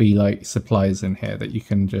and there'll be like supplies in here that you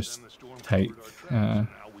can just take,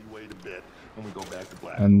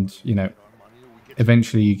 and you know,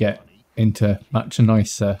 eventually you get into much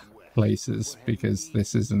nicer places, because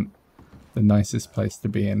this isn't the nicest place to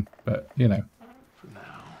be in, but you know.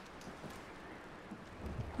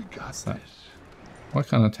 What's that? Why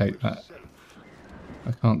can't I take that?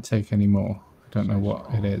 I can't take any more. I don't know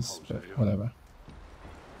what it is, but whatever.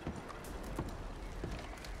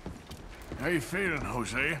 How you feeling,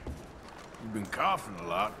 Hosea? You've been coughing a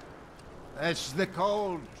lot. That's the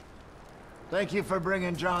cold. Thank you for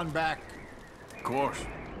bringing John back. Of course.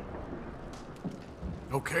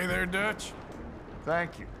 Okay there, Dutch?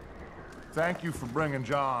 Thank you. Thank you for bringing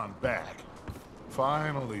John back.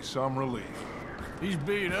 Finally, some relief. He's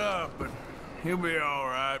beat up, but he'll be all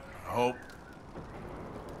right, I hope.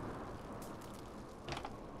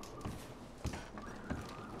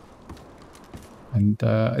 And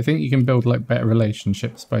I think you can build like better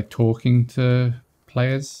relationships by talking to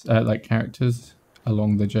players, like characters,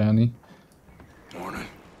 along the journey. Morning.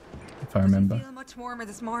 If I remember. Feeling much warmer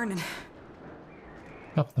this morning.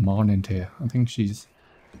 Top of the morning to you. I think she's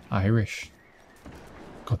Irish.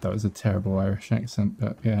 God, that was a terrible Irish accent,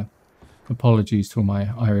 but yeah. Apologies to all my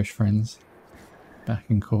Irish friends back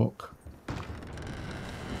in Cork.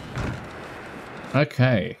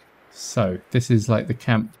 Okay, so this is like the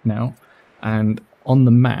camp now, and on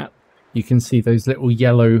the map you can see those little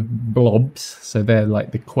yellow blobs, so they're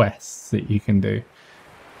like the quests that you can do.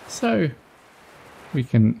 So we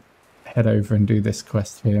can head over and do this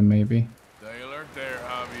quest here, maybe. Stay alert there,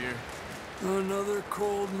 Javier. Another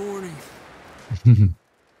cold morning.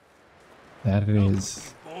 That it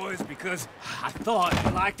is. Boys, because I thought you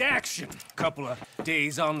liked action. Couple of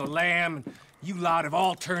days on the lam, and you lot have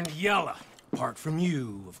all turned yellow. Apart from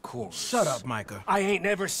you, of course. Shut up, Micah. I ain't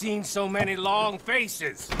never seen so many long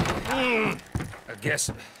faces. I guess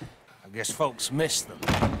folks miss them.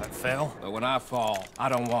 I fell, but when I fall, I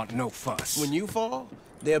don't want no fuss. When you fall,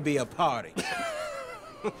 there'll be a party.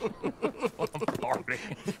 Party?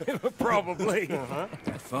 Probably.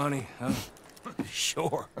 That funny, huh?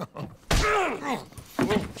 Sure. I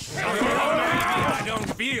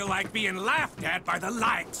don't feel like being laughed at by the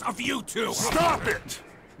likes of you two. Stop it!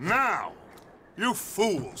 Now! You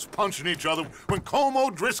fools punching each other when Colm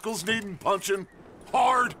O'Driscoll's needing punching.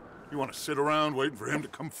 Hard! You want to sit around waiting for him to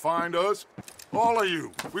come find us? All of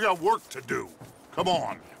you, we got work to do. Come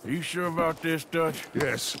on. Are you sure about this, Dutch?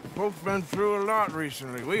 Yes. Folks been through a lot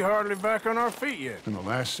recently. We hardly back on our feet yet. And the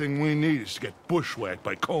last thing we need is to get bushwhacked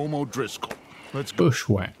by Colm O'Driscoll. Let's go.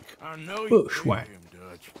 Bushwhack. I know you Bushwhack. believe him,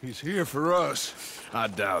 Dutch. He's here for us. I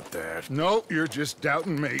doubt that. No, you're just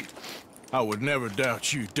doubting me. I would never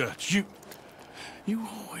doubt you, Dutch. You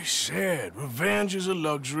always said revenge is a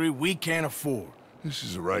luxury we can't afford. This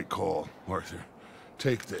is the right call, Arthur.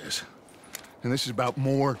 Take this. And this is about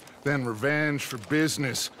more than revenge for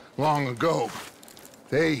business long ago.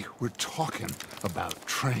 They were talking about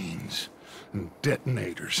trains and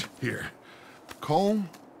detonators here. Colm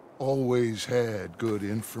always had good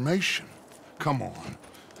information. Come on.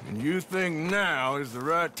 And you think now is the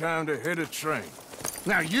right time to hit a train?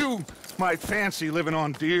 Now you might fancy living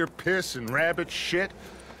on deer piss and rabbit shit.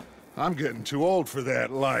 I'm getting too old for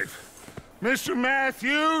that life. Mr.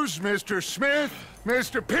 Matthews, Mr. Smith,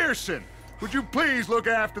 Mr. Pearson, would you please look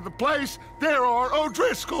after the place? There are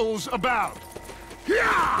O'Driscolls about.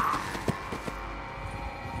 Yeah!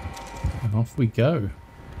 And off we go.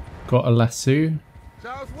 Got a lasso.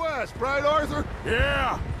 Southwest, right, Arthur?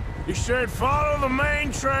 Yeah. He said follow the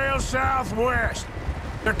main trail southwest.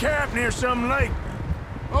 They're camped near some lake.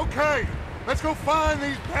 Okay, let's go find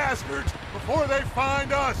these bastards before they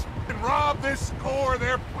find us and rob this score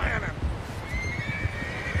they're planning.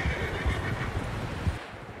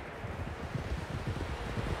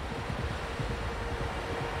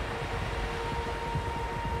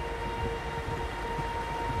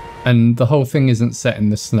 And the whole thing isn't set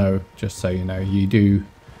in the snow, just so you know. You do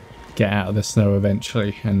get out of the snow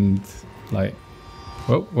eventually, and like,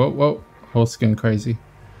 whoa, whoa, whoa, horse going crazy.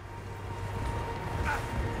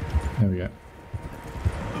 There we go.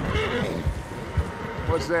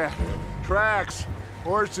 What's that? Tracks.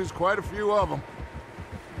 Horses, quite a few of them.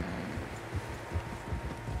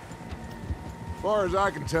 As far as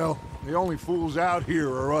I can tell, the only fools out here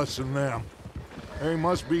are us and them. They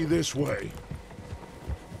must be this way.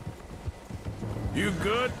 You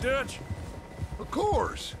good, Dutch? Of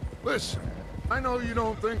course. Listen, I know you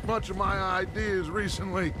don't think much of my ideas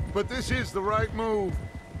recently, but this is the right move.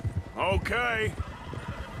 Okay.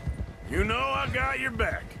 You know I got your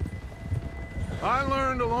back. I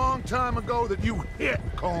learned a long time ago that you hit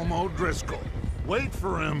Colm O'Driscoll. Wait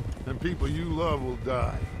for him, and people you love will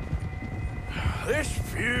die. This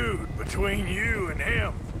feud between you and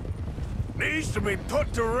him needs to be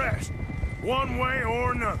put to rest, one way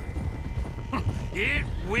or another. It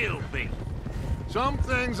will be. Some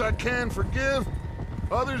things I can forgive,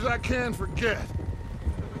 others I can forget.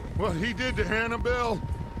 What he did to Annabelle,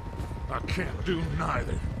 I can't do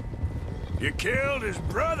neither. You killed his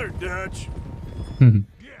brother, Dutch.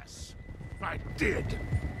 Yes, I did.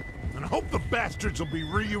 And I hope the bastards will be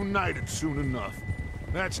reunited soon enough.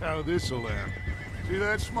 That's how this'll end. See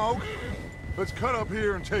that smoke? Let's cut up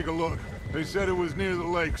here and take a look. They said it was near the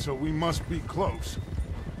lake, so we must be close.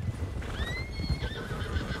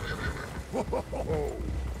 Whoa.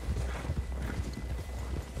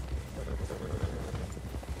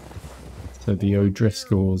 So the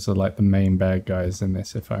O'Driscolls are like the main bad guys in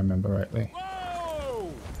this, if I remember rightly.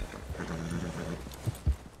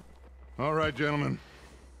 All right, gentlemen.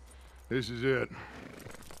 This is it.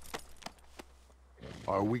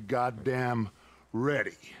 Are we goddamn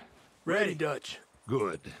ready? Ready, Dutch.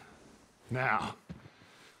 Good. Now,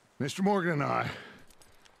 Mr. Morgan and I,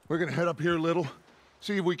 we're gonna head up here a little,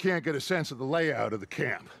 see if we can't get a sense of the layout of the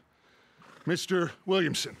camp. Mr.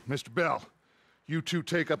 Williamson, Mr. Bell, you two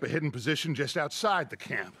take up a hidden position just outside the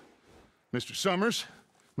camp. Mr. Summers,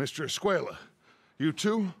 Mr. Escuela, you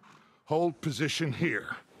two hold position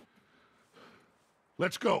here.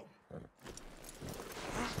 Let's go.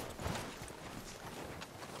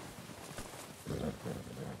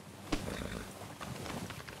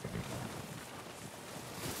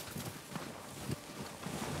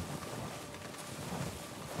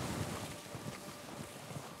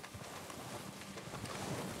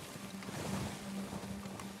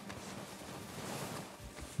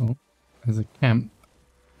 Oh, there's a camp.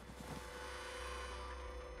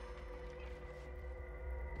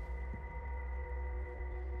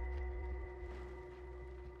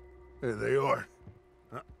 There they are.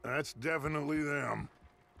 That's definitely them.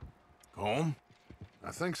 Home? I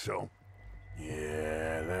think so.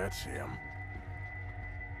 Yeah, that's him.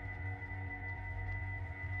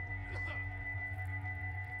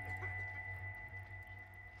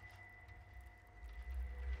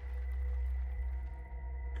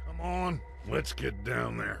 Come on, let's get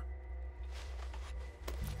down there.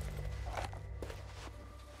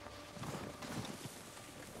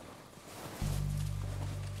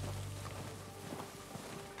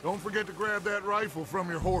 Don't forget to grab that rifle from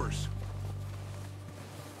your horse.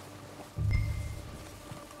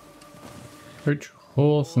 Approach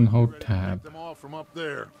horse and hold tab. Them all from up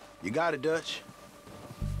there. You got it, Dutch.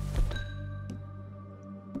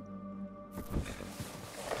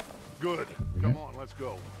 Good. Come on, let's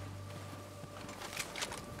go.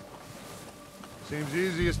 Seems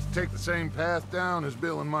easiest to take the same path down as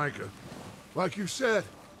Bill and Micah. Like you said,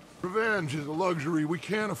 revenge is a luxury we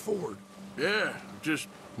can't afford. Yeah, just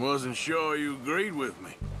wasn't sure you agreed with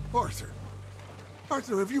me. Arthur,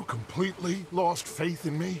 have you completely lost faith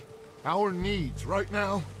in me? Our needs right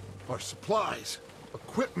now are supplies,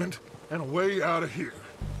 equipment, and a way out of here.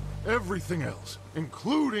 Everything else,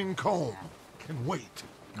 including Colm, can wait.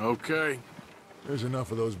 Okay. There's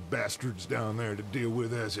enough of those bastards down there to deal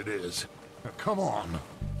with as it is. Now, come on.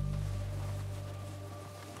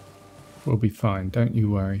 We'll be fine, don't you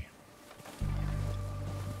worry.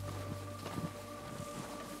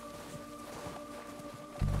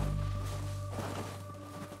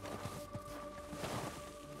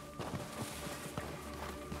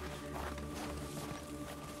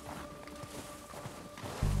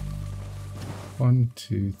 1,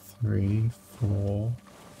 2, 3, 4.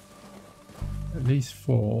 At least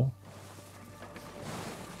 4.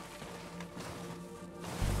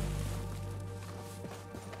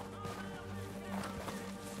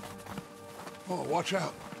 Oh, watch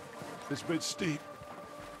out. This bit's steep.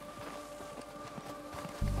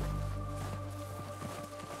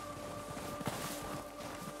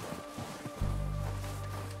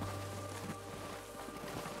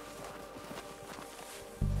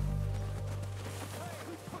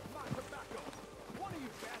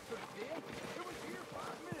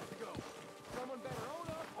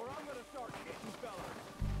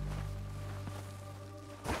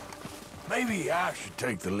 Maybe I should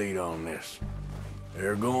take the lead on this.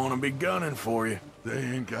 They're going to be gunning for you. They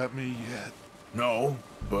ain't got me yet. No,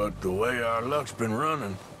 but the way our luck's been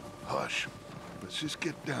running... Hush. Let's just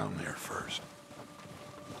get down there first.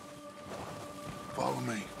 Follow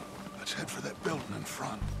me. Let's head for that building in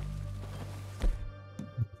front.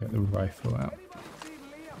 Get the rifle out.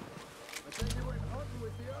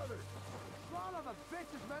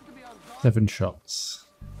 7 shots.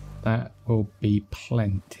 That will be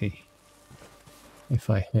plenty. If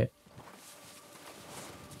I hit.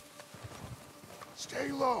 Stay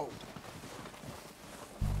low.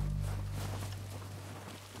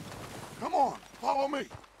 Come on, follow me.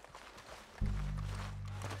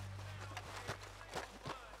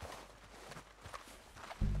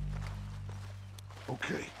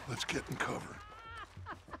 Okay, let's get in cover.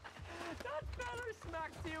 That feller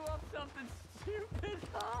smacked you up something stupid,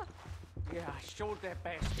 huh? Yeah, I showed that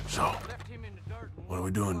bastard. So, Left him in the dirt. what are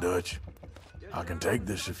we doing, Dutch? I can take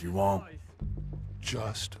this if you want.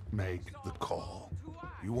 Just make the call.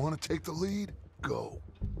 You want to take the lead? Go.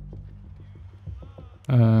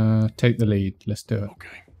 Take the lead. Let's do it.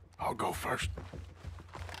 Okay, I'll go first.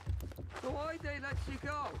 So why'd they let you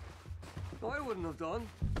go? I wouldn't have done.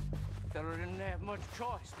 Feller didn't have much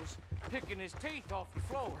choice. Was picking his teeth off the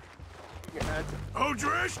floor.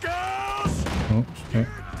 O'Driscolls! Oh, okay.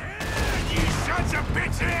 You sons of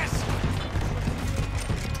bitches!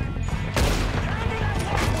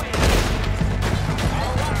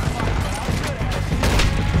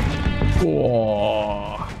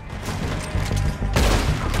 Whoa.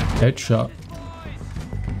 Headshot.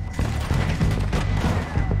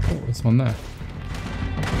 Oh, there's one there.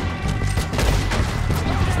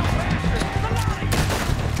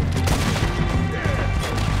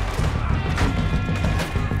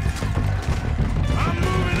 I'm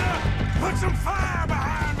moving up! Put some fire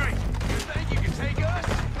behind me! You think you can take us?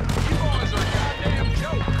 You boys are a goddamn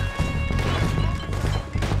joke!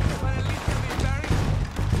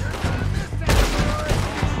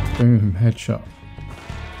 Boom, headshot.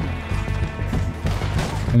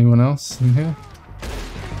 Anyone else in here?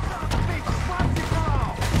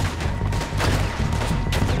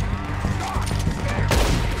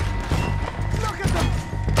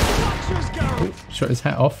 Oh, shot his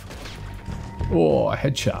hat off. Oh, a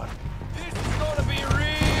headshot. This is gonna be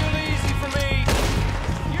real easy for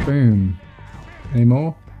me. Boom. Any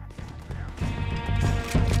more?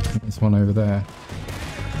 There's one over there.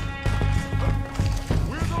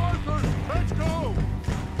 Let's go!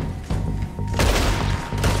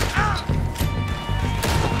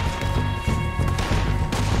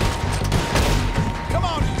 Come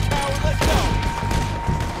on, you coward, let's go!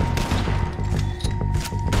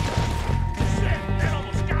 Shit, that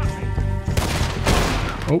almost got me!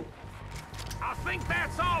 Oh, I think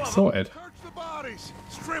that's all of them! sorted. Search the bodies.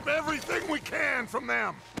 Strip everything we can from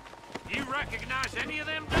them. You recognize any of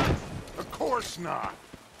them, Dutch? Of course not.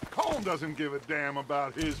 Colm doesn't give a damn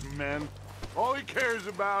about his men. All he cares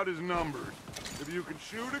about is numbers. If you can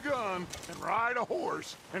shoot a gun and ride a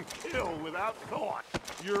horse and kill without thought,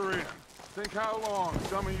 you're in. Think how long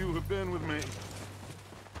some of you have been with me.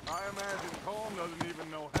 I imagine Colm doesn't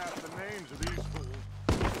even know half the names of these fools.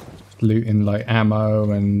 Looting like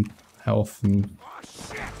ammo and health and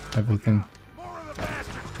everything. More of the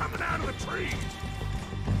bastards coming out of the trees!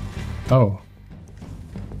 Oh.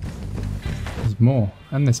 There's more.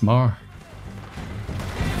 And there's more.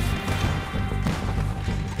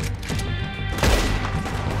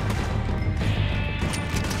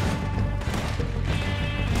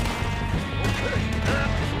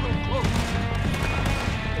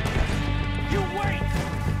 You wait!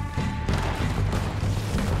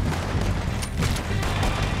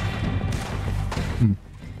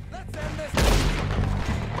 Let's end this.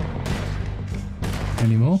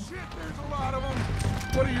 Any more? Shit, there's a lot of them.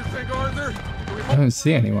 What do you think, Arthur? I don't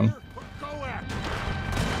see anyone. Go at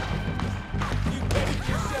You bathed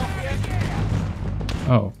yourself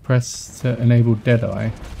in. Oh, press to enable Deadeye.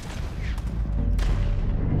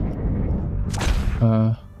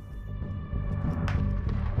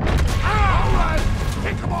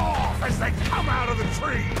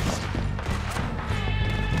 trees!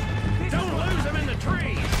 Don't lose them in the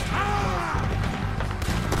trees!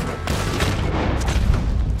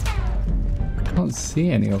 I can't see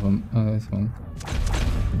any of them. Oh, there's one.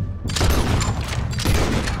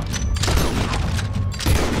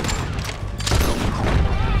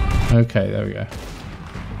 Okay, there we go.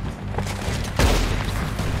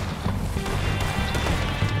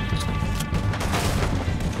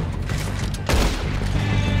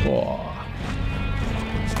 Whoa.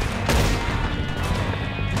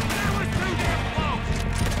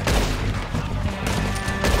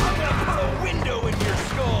 I'm gonna put a window in your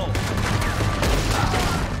skull!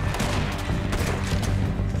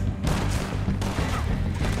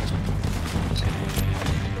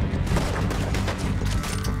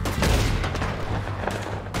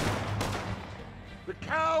 The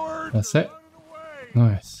cowards! That's it.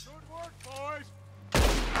 Nice.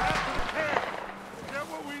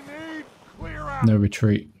 No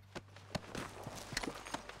retreat.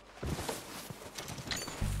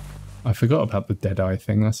 I forgot about the Deadeye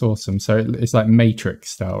thing. That's awesome. So it's like Matrix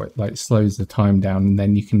style. It like slows the time down, and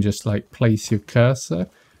then you can just like place your cursor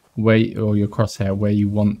where, or your crosshair where you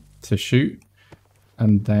want to shoot,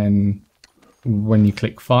 and then when you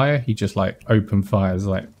click fire, he just like open fires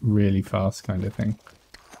like really fast kind of thing.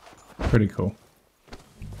 Pretty cool.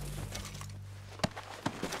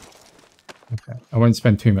 Okay, I won't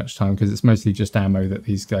spend too much time because it's mostly just ammo that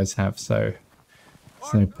these guys have, so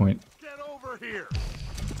there's no point. Get over here.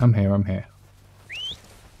 I'm here.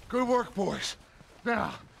 Good work, boys.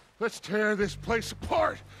 Now, let's tear this place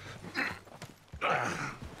apart.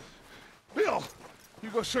 Bill, you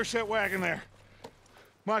go search that wagon there.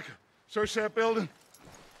 Micah, search that building.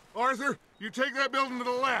 Arthur, you take that building to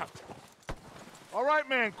the left. All right,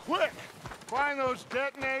 man, quick. Find those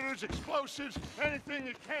detonators, explosives, anything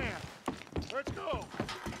you can. Let's go.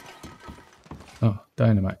 Oh,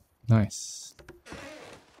 dynamite. Nice.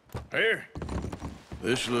 Here.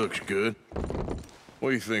 This looks good. What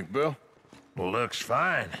do you think, Bill? Well, looks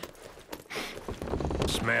fine.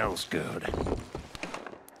 Smells good.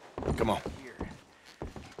 Come on.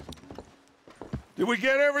 Did we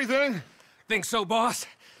get everything? Think so, boss.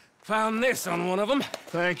 Found this on one of them.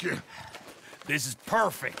 Thank you. This is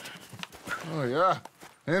perfect. Oh, yeah?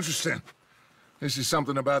 Interesting. This is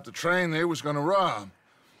something about the train they was gonna rob.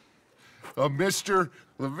 Of Mr.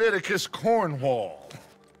 Leviticus Cornwall.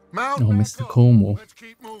 Mount Oh, Mr. Cornwall. Let's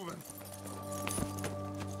keep moving.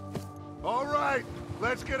 All right,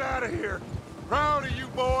 let's get out of here. Proud of you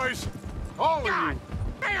boys. All of you.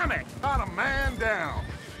 Damn it! Not a man down.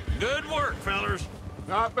 Good work, fellers.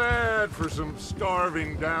 Not bad for some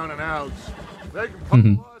starving down and outs. They can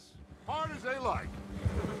pummel us hard as they like.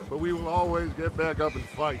 But we will always get back up and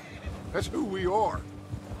fight. That's who we are.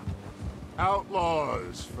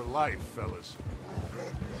 Outlaws for life, fellas.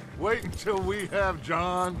 Wait until we have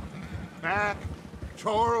John, Mac,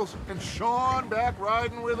 Charles, and Sean back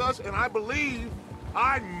riding with us, and I believe,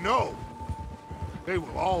 I know, they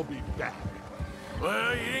will all be back.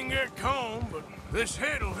 Well, you didn't get Combe, but this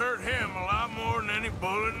hit'll hurt him a lot more than any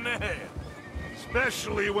bullet in the head.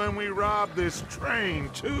 Especially when we rob this train,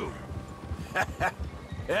 too.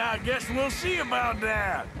 Yeah, I guess we'll see about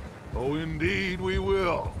that. Oh, indeed we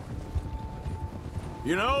will.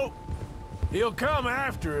 You know, he'll come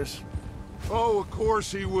after us. Oh, of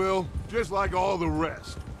course he will, just like all the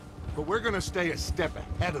rest. But we're gonna stay a step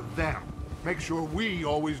ahead of them. Make sure we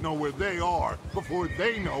always know where they are before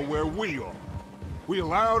they know where we are. We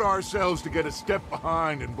allowed ourselves to get a step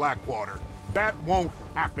behind in Blackwater. That won't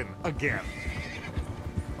happen again.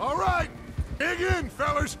 All right, dig in,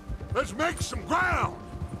 fellas. Let's make some ground.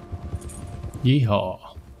 Yeehaw.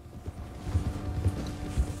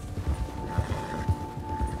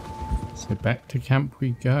 So back to camp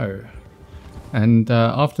we go. And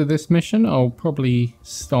after this mission, I'll probably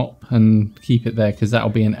stop and keep it there because that'll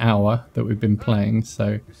be an hour that we've been playing.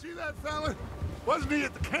 So. You see that fella? Wasn't he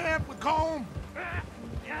at the camp with Combe?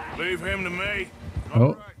 Leave him to me. Oh.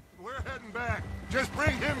 All right, we're heading back. Just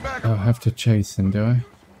bring him back. I'll have to chase him, do I?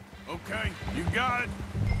 Okay, you got it.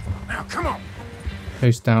 Now, come on.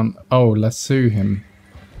 Chase down. Oh, lasso him.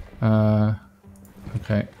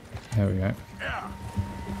 Okay. There we go. Yeah.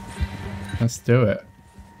 Let's do it.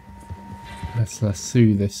 Let's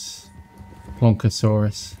lasso this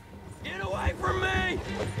Plonkosaurus. Get away from me!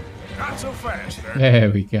 Not so fast, there. There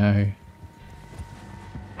we go.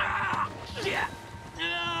 Ah, shit!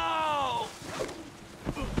 No!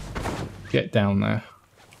 Get down there.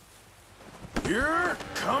 You're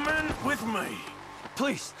coming with me.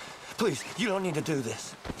 Please, please, you don't need to do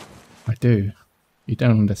this. I do. You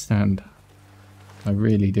don't understand. I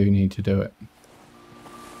really do need to do it.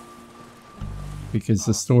 because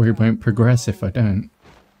the story won't progress if I don't.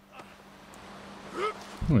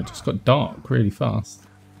 Oh, it just got dark really fast.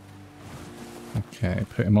 Okay,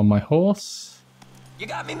 put him on my horse. You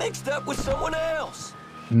got me mixed up with someone else.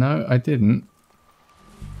 No, I didn't.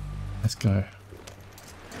 Let's go.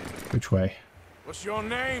 Which way? What's your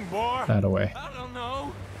name, boy? That away. I don't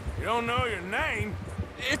know. You don't know your name?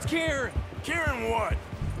 It's Kieran. Kieran what?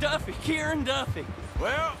 Duffy. Kieran Duffy.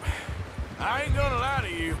 Well, I ain't gonna lie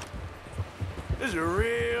to you. This is a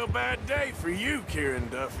real bad day for you, Kieran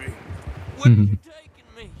Duffy. Where are you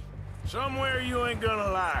taking me? Somewhere you ain't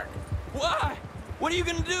gonna like. Why? What are you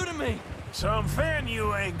gonna do to me? Something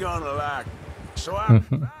you ain't gonna like. So I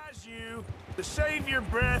advise you to save your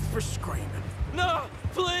breath for screaming. No,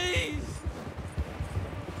 please.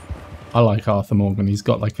 I like Arthur Morgan. He's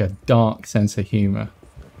got like a dark sense of humour.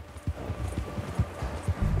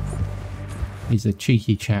 He's a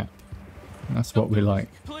cheeky chap. That's what we like.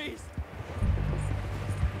 Please.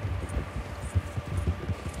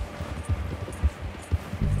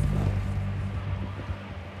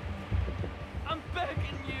 I'm begging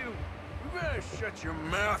you. You better shut your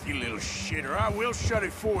mouth, you little shit, or I will shut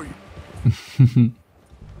it for you.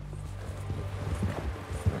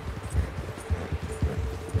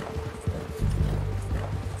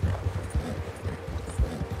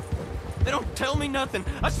 They don't tell me nothing.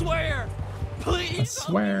 I swear. Please. I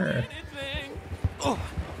swear. Oh,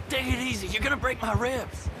 take it easy. You're gonna break my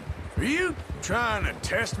ribs. Are you trying to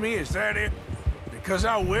test me? Is that it? Because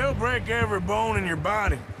I will break every bone in your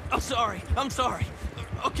body. I'm sorry. I'm sorry.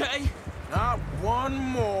 Okay? Not one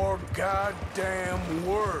more goddamn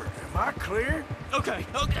word. Am I clear? Okay,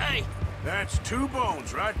 okay. That's 2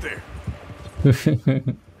 bones right there.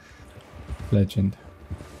 Legend.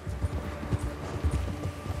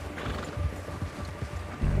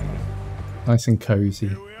 Nice and cozy.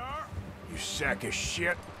 Here we are, you sack of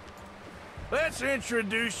shit. Let's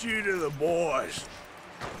introduce you to the boys.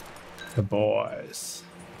 The boys.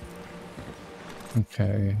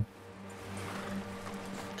 Okay.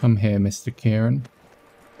 Come here, Mr. Kieran.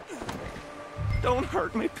 Don't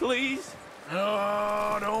hurt me, please.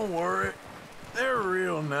 Oh, don't worry. They're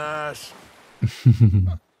real nice.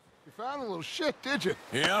 You found a little shit, did you?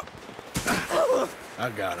 Yep. I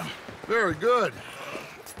got him. Very good.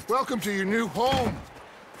 Welcome to your new home.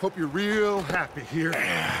 Hope you're real happy here.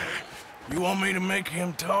 You want me to make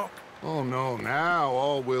him talk? Oh, no. Now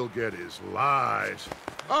all we'll get is lies.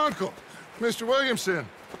 Uncle, Mr. Williamson,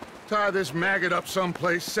 tie this maggot up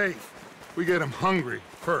someplace safe. We get him hungry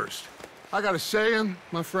first. I got a saying,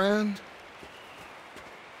 my friend.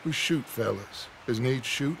 We shoot fellas as need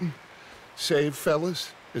shooting, save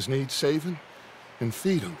fellas as need saving, and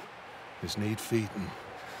feed 'em as need feeding.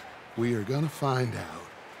 We are gonna find out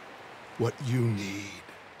what you need.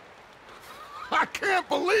 I can't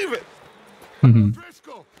believe it!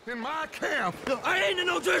 Driscoll in my camp. I ain't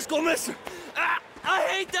no Driscoll, mister. I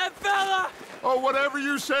hate that fella. Oh, whatever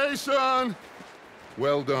you say, son.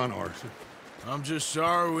 Well done, Arthur. I'm just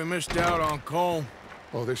sorry we missed out on Cole.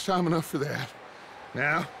 Oh, there's time enough for that.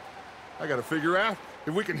 Now, I gotta figure out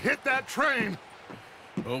if we can hit that train.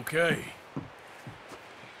 Okay.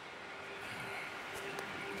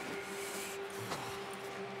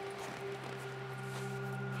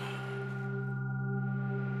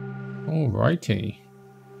 Alrighty.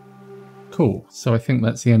 Cool. So I think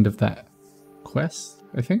that's the end of that quest,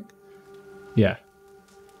 I think. Yeah.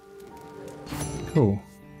 Cool.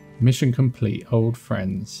 Mission complete, old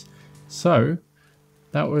friends. So,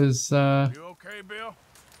 that was... You okay, Bill?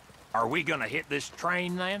 Are we gonna hit this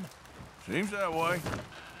train then? Seems that way.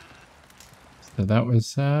 So that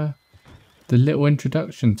was the little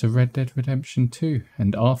introduction to Red Dead Redemption 2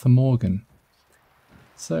 and Arthur Morgan.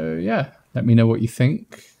 So yeah, let me know what you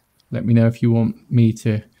think. Let me know if you want me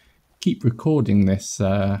to keep recording this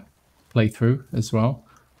playthrough as well.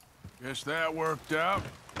 Guess that worked out.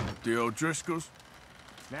 The O'Driscolls.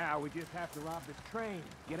 Now we just have to rob this train.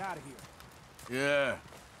 Get out of here. Yeah.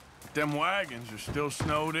 But them wagons are still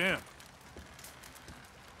snowed in.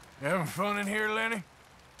 You having fun in here, Lenny?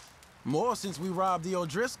 More since we robbed the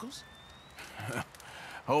O'Driscolls.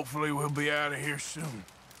 Hopefully we'll be out of here soon.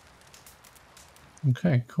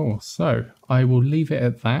 Okay, cool. So I will leave it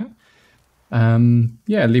at that.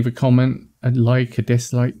 Yeah, leave a comment, a like, a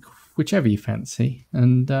dislike, whichever you fancy,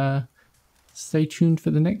 and stay tuned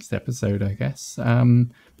for the next episode, I guess.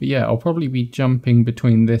 But yeah, I'll probably be jumping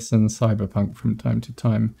between this and Cyberpunk from time to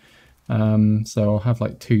time. So I'll have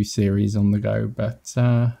like 2 series on the go, but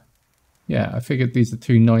yeah, I figured these are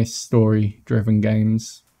 2 nice story-driven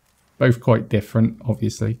games. Both quite different,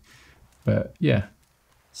 obviously. But yeah.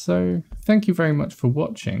 So thank you very much for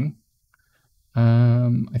watching.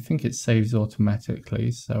 I think it saves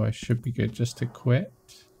automatically, so I should be good just to quit.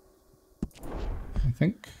 I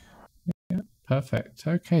think. Yeah, perfect.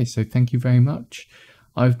 Okay, so thank you very much.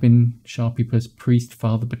 I've been Sharpypus Priest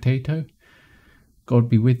Father Potato. God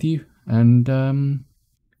be with you, and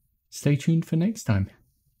stay tuned for next time.